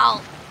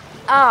 well,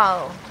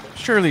 oh.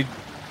 Surely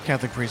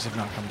Catholic priests have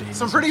not come to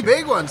Hedonism Some pretty 2.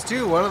 big ones,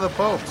 too. One of the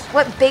popes.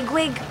 What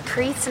bigwig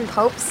priests and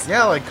popes?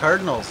 Yeah, like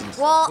cardinals and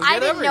stuff. Well, We I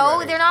get didn't know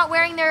everybody. they're not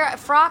wearing their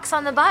frocks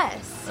on the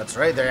bus. That's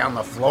right, they're on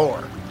the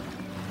floor.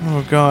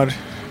 Oh, God.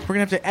 We're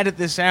going to have to edit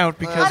this out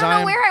because I don't know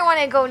I'm... where I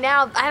want to go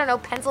now. I don't know,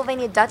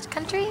 Pennsylvania Dutch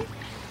country?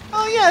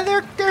 Oh,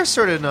 yeah, they're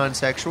sort of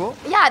non-sexual.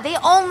 Yeah, they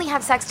only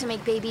have sex to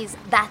make babies.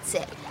 That's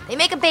it. They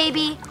make a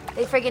baby,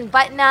 they friggin'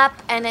 button up,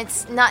 and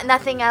it's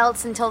nothing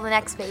else until the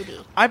next baby.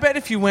 I bet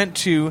if you went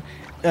to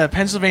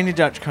Pennsylvania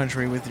Dutch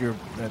country with your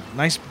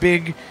nice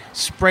big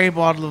spray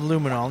bottle of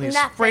luminol, and you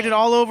Nothing. sprayed it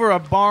all over a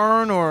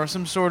barn or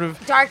some sort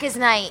of Dark as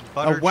night.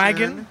 Butter a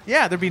wagon, churn.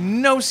 yeah, there'd be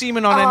no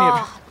semen on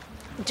any of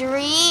it.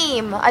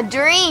 Dream. A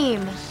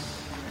dream.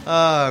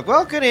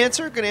 Well, good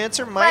answer, But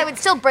I Mike. would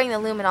still bring the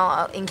luminol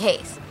out in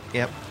case.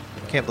 Yep,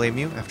 can't blame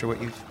you after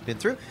what you've been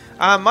through.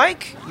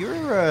 Mike,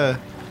 your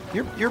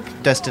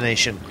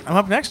destination. I'm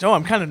up next. Oh,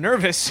 I'm kind of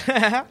nervous.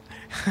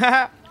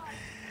 The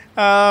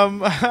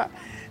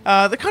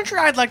country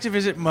I'd like to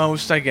visit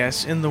most, I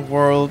guess, in the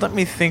world. Let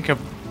me think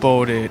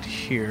about it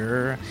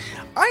here.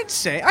 I'd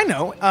say I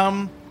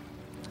know.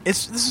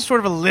 This is sort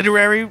of a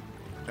literary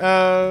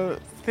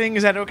thing.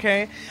 Is that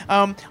okay?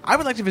 I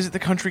would like to visit the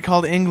country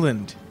called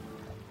England.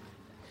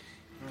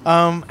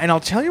 And I'll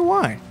tell you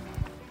why.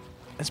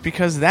 It's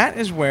because that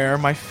is where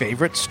my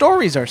favorite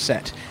stories are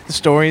set. The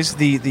stories,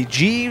 the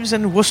Jeeves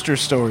and Wooster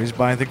stories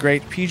by the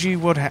great P.G.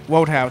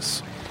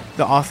 Wodehouse,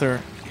 the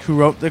author who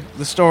wrote the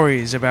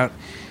stories about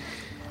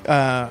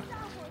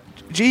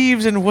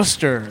Jeeves and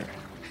Wooster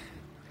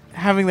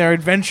having their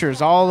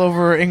adventures all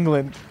over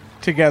England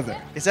together.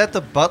 Is that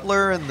the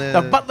butler and the...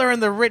 The butler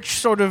and the rich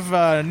sort of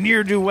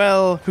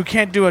ne'er-do-well who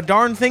can't do a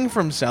darn thing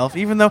for himself,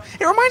 even though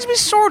it reminds me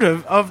sort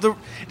of the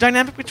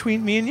dynamic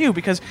between me and you,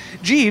 because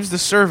Jeeves, the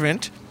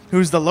servant,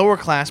 who's the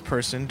lower-class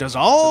person, does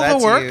all So the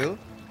that's work, you.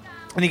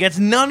 and he gets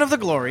none of the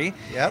glory.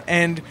 Yep.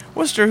 And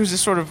Wooster, who's this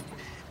sort of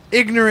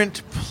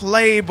ignorant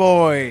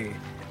playboy,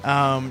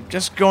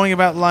 just going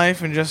about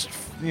life and just,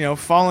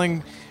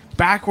 falling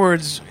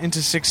backwards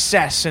into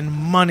success and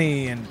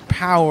money and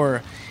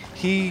power.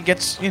 He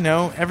gets,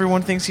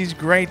 everyone thinks he's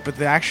great, but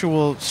the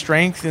actual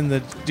strength in the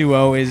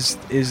duo is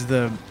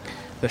the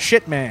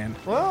shit man.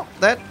 Well,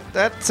 that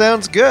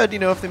sounds good.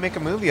 If they make a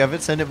movie of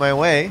it, send it my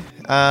way.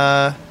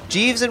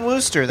 Jeeves and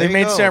Wooster. There They you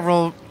made go.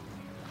 several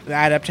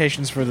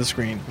adaptations for the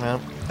screen. Well,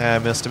 I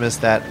must have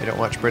missed that. I don't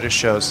watch British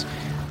shows.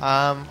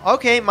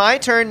 Okay, my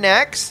turn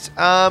next.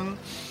 Where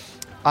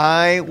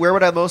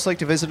would I most like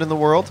to visit in the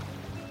world?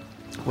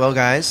 Well,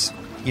 guys,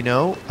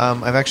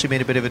 I've actually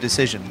made a bit of a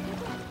decision.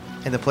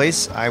 And the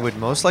place I would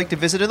most like to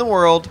visit in the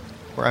world,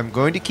 where I'm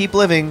going to keep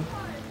living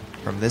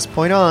from this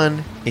point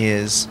on,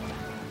 is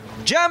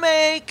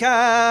Jamaica.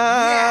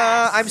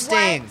 I'm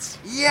staying.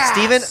 Yes.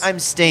 Steven, I'm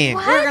staying.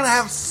 What? We're gonna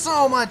have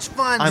so much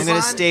fun. I'm going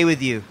to son. stay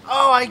with you.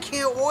 Oh, I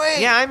can't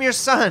wait. Yeah, I'm your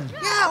son.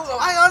 Yeah,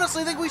 I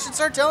honestly think we should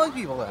start telling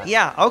people that.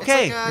 Yeah,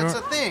 okay. It's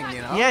a thing,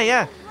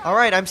 Yeah. All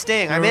right, I'm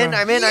staying. I'm in.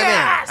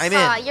 Yes! I'm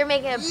in. You're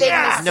making a big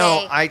Yes! mistake.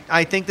 No,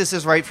 I think this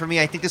is right for me.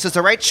 I think this is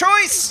the right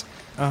choice.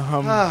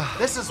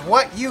 This is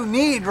what you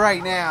need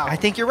right now. I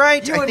think you're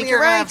right. You I and think me you're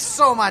are gonna right. have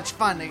so much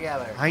fun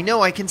together. I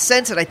know. I can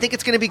sense it. I think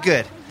it's going to be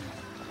good.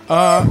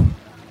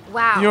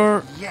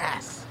 Wow.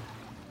 Yes.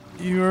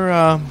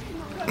 You're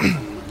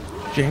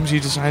James, you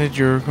decided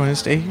you're going to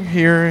stay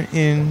here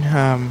in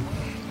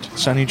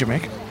sunny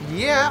Jamaica.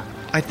 Yeah.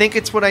 I think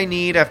it's what I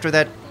need after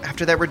that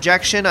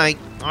rejection. I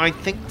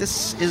think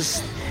this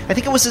is. I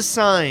think it was a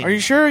sign. Are you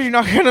sure you're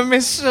not going to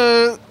miss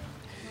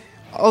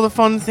all the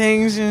fun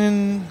things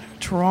in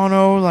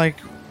Toronto, like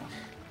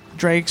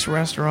Drake's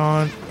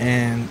restaurant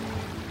and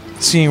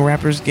seeing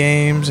rappers'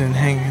 games and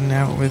hanging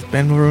out with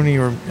Ben Rooney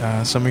or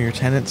some of your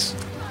tenants?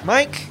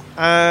 Mike?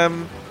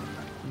 No.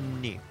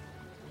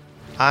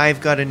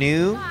 I've got a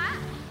new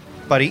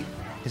buddy.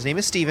 His name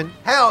is Steven.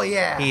 Hell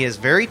yeah. He is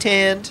very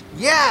tanned.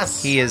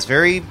 Yes. He is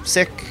very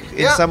sick in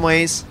Yep. some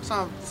ways.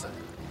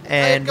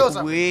 And It goes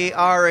up. we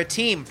are a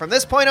team from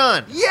this point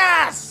on.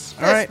 Yes.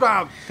 All right. Fist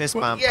bump. Fist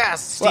bump.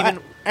 Yes. Well,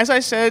 Steven, as I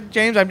said,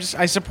 James,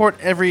 I support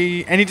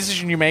any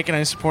decision you make, and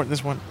I support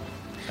this one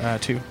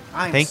too.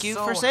 I'm thank you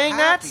so for saying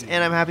happy. that,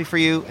 and I'm happy for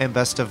you, and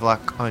best of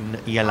luck on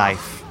your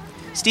life.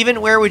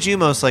 Steven, where would you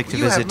most like to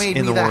You have visit made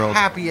in me the the world?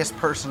 happiest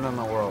person in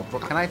the world.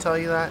 But can I tell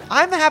you that?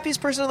 I'm the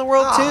happiest person in the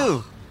world,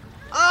 too.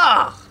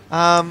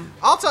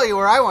 I'll tell you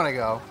where I want to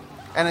go,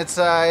 and it's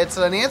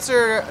an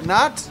answer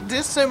not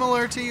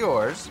dissimilar to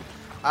yours.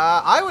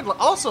 I would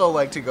also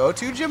like to go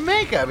to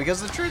Jamaica,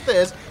 because the truth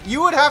is,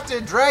 you would have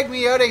to drag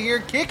me out of here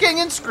kicking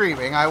and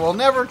screaming. I will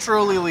never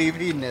truly leave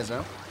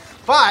hedonism.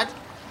 But,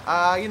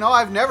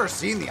 I've never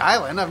seen the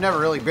island. I've never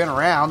really been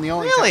around. The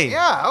only Really? time,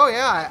 yeah, oh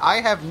yeah.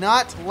 I have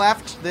not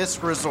left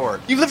this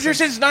resort. You've lived here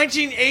since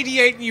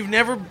 1988, and you've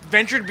never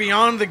ventured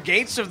beyond the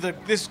gates of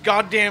this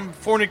goddamn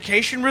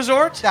fornication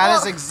resort? That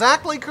is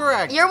exactly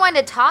correct. You're one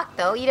to talk,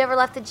 though. You never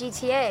left the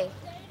GTA.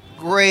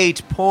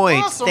 Great point.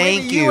 Well, so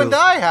Thank maybe you. you and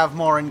I have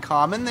more in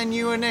common than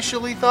you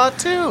initially thought,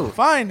 too.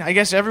 Fine. I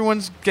guess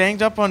everyone's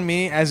ganged up on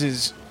me, as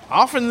is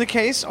often the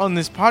case on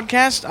this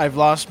podcast. I've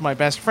lost my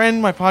best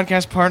friend, my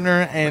podcast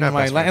partner, and not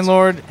my best friends.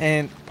 landlord.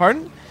 And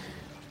pardon?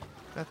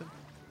 Nothing.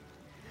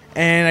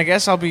 And I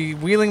guess I'll be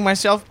wheeling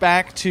myself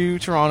back to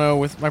Toronto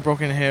with my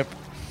broken hip.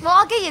 Well,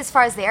 I'll get you as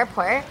far as the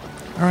airport.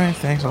 All right.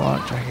 Thanks a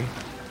lot, Jackie.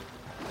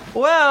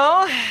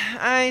 Well,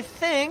 I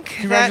think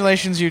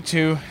Congratulations, you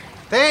two.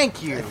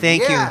 Thank you.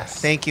 Thank Yes.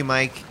 you. Thank you,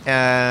 Mike.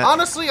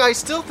 Honestly, I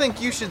still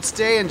think you should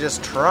stay and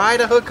just try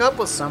to hook up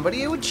with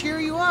somebody who would cheer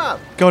you up.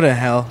 Go to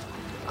hell.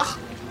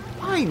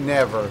 I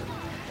never.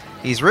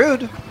 He's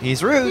rude.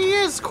 He's rude. He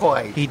is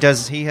quite. He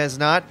has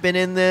not been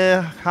in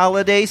the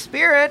holiday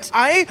spirit.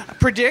 I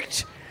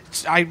predict.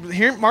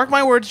 Mark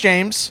my words,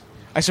 James.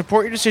 I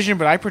support your decision,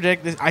 but I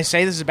predict. I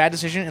say this is a bad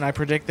decision, and I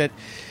predict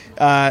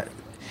that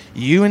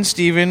you and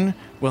Steven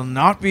will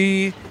not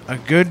be a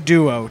good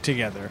duo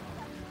together.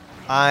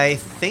 I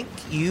think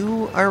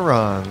you are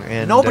wrong.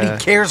 And Nobody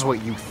cares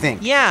what you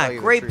think. to Yeah, tell you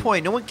the great truth.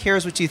 point. No one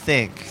cares what you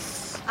think.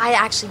 I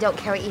actually don't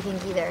care what you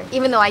think either.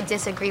 Even though I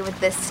disagree with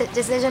this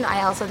decision,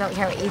 I also don't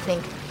care what you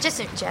think.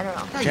 Just in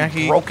general. Yeah,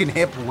 Jackie- you broken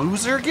hip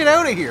loser, get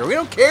out of here. We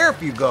don't care if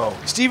you go.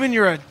 Steven,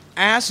 you're an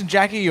ass, and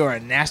Jackie, you're a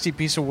nasty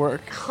piece of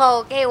work.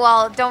 Okay,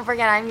 well, don't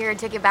forget I'm here to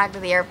take it back to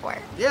the airport.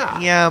 Yeah.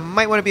 Yeah,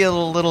 might want to be a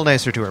little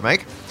nicer to her,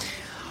 Mike.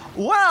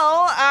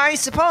 Well, I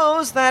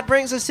suppose that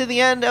brings us to the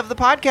end of the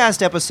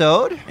podcast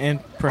episode. And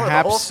Or the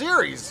perhaps whole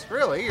series,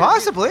 really.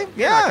 Possibly, You're not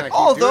yeah. gonna keep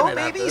Although doing it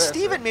maybe, after this,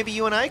 Steven, right? maybe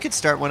you and I could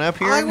start one up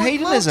here I in would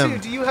Haydenism. love to.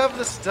 Do you have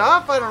the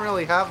stuff? I don't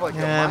really have like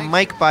a mic.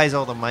 Mike buys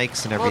all the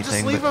mics and Well, just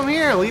everything. leave but- them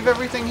here. Leave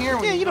everything here.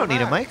 when Yeah, you come don't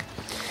need a back.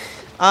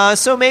 mic.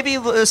 So maybe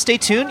stay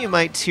tuned. You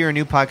might hear a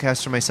new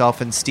podcast from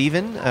myself and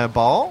Steven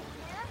Ball.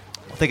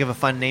 I'll think of a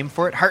fun name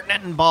for it.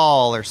 Heartnet and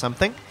Ball or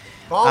something.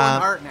 Ball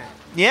and Heartnet.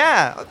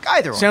 Yeah,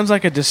 either one. sounds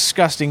like a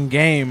disgusting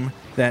game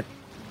that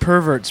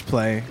perverts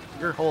play.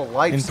 Your whole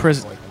life In sounds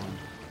prison. like one.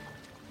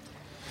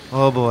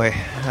 Oh boy,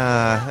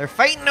 they're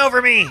fighting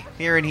over me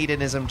here in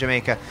Hedonism,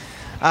 Jamaica.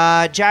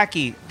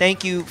 Jackie,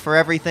 thank you for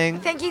everything.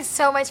 Thank you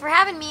so much for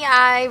having me.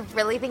 I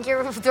really think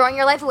you're throwing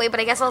your life away,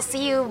 but I guess I'll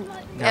see you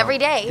every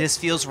day. This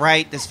feels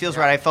right. This feels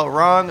right. I felt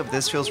wrong, but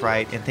this feels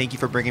right. And thank you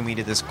for bringing me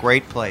to this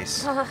great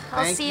place. I'll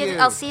Thank see you. you.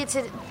 I'll see you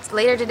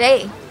later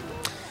today.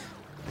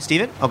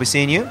 Steven, I'll be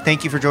seeing you.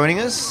 Thank you for joining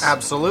us.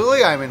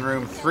 Absolutely. I'm in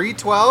room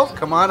 312.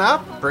 Come on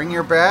up. Bring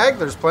your bag.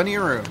 There's plenty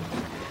of room.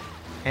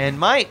 And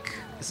Mike,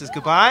 this is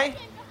goodbye.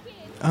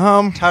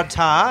 Um,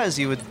 Ta-ta, as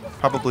you would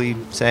probably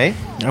say.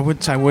 I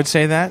would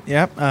say that.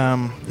 Yep.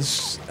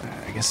 This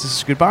I guess this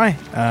is goodbye,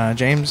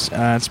 James.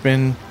 It's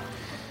been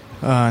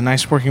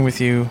nice working with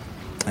you,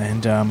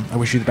 and I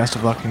wish you the best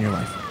of luck in your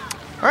life.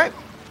 All right.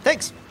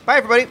 Thanks. Bye,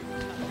 everybody.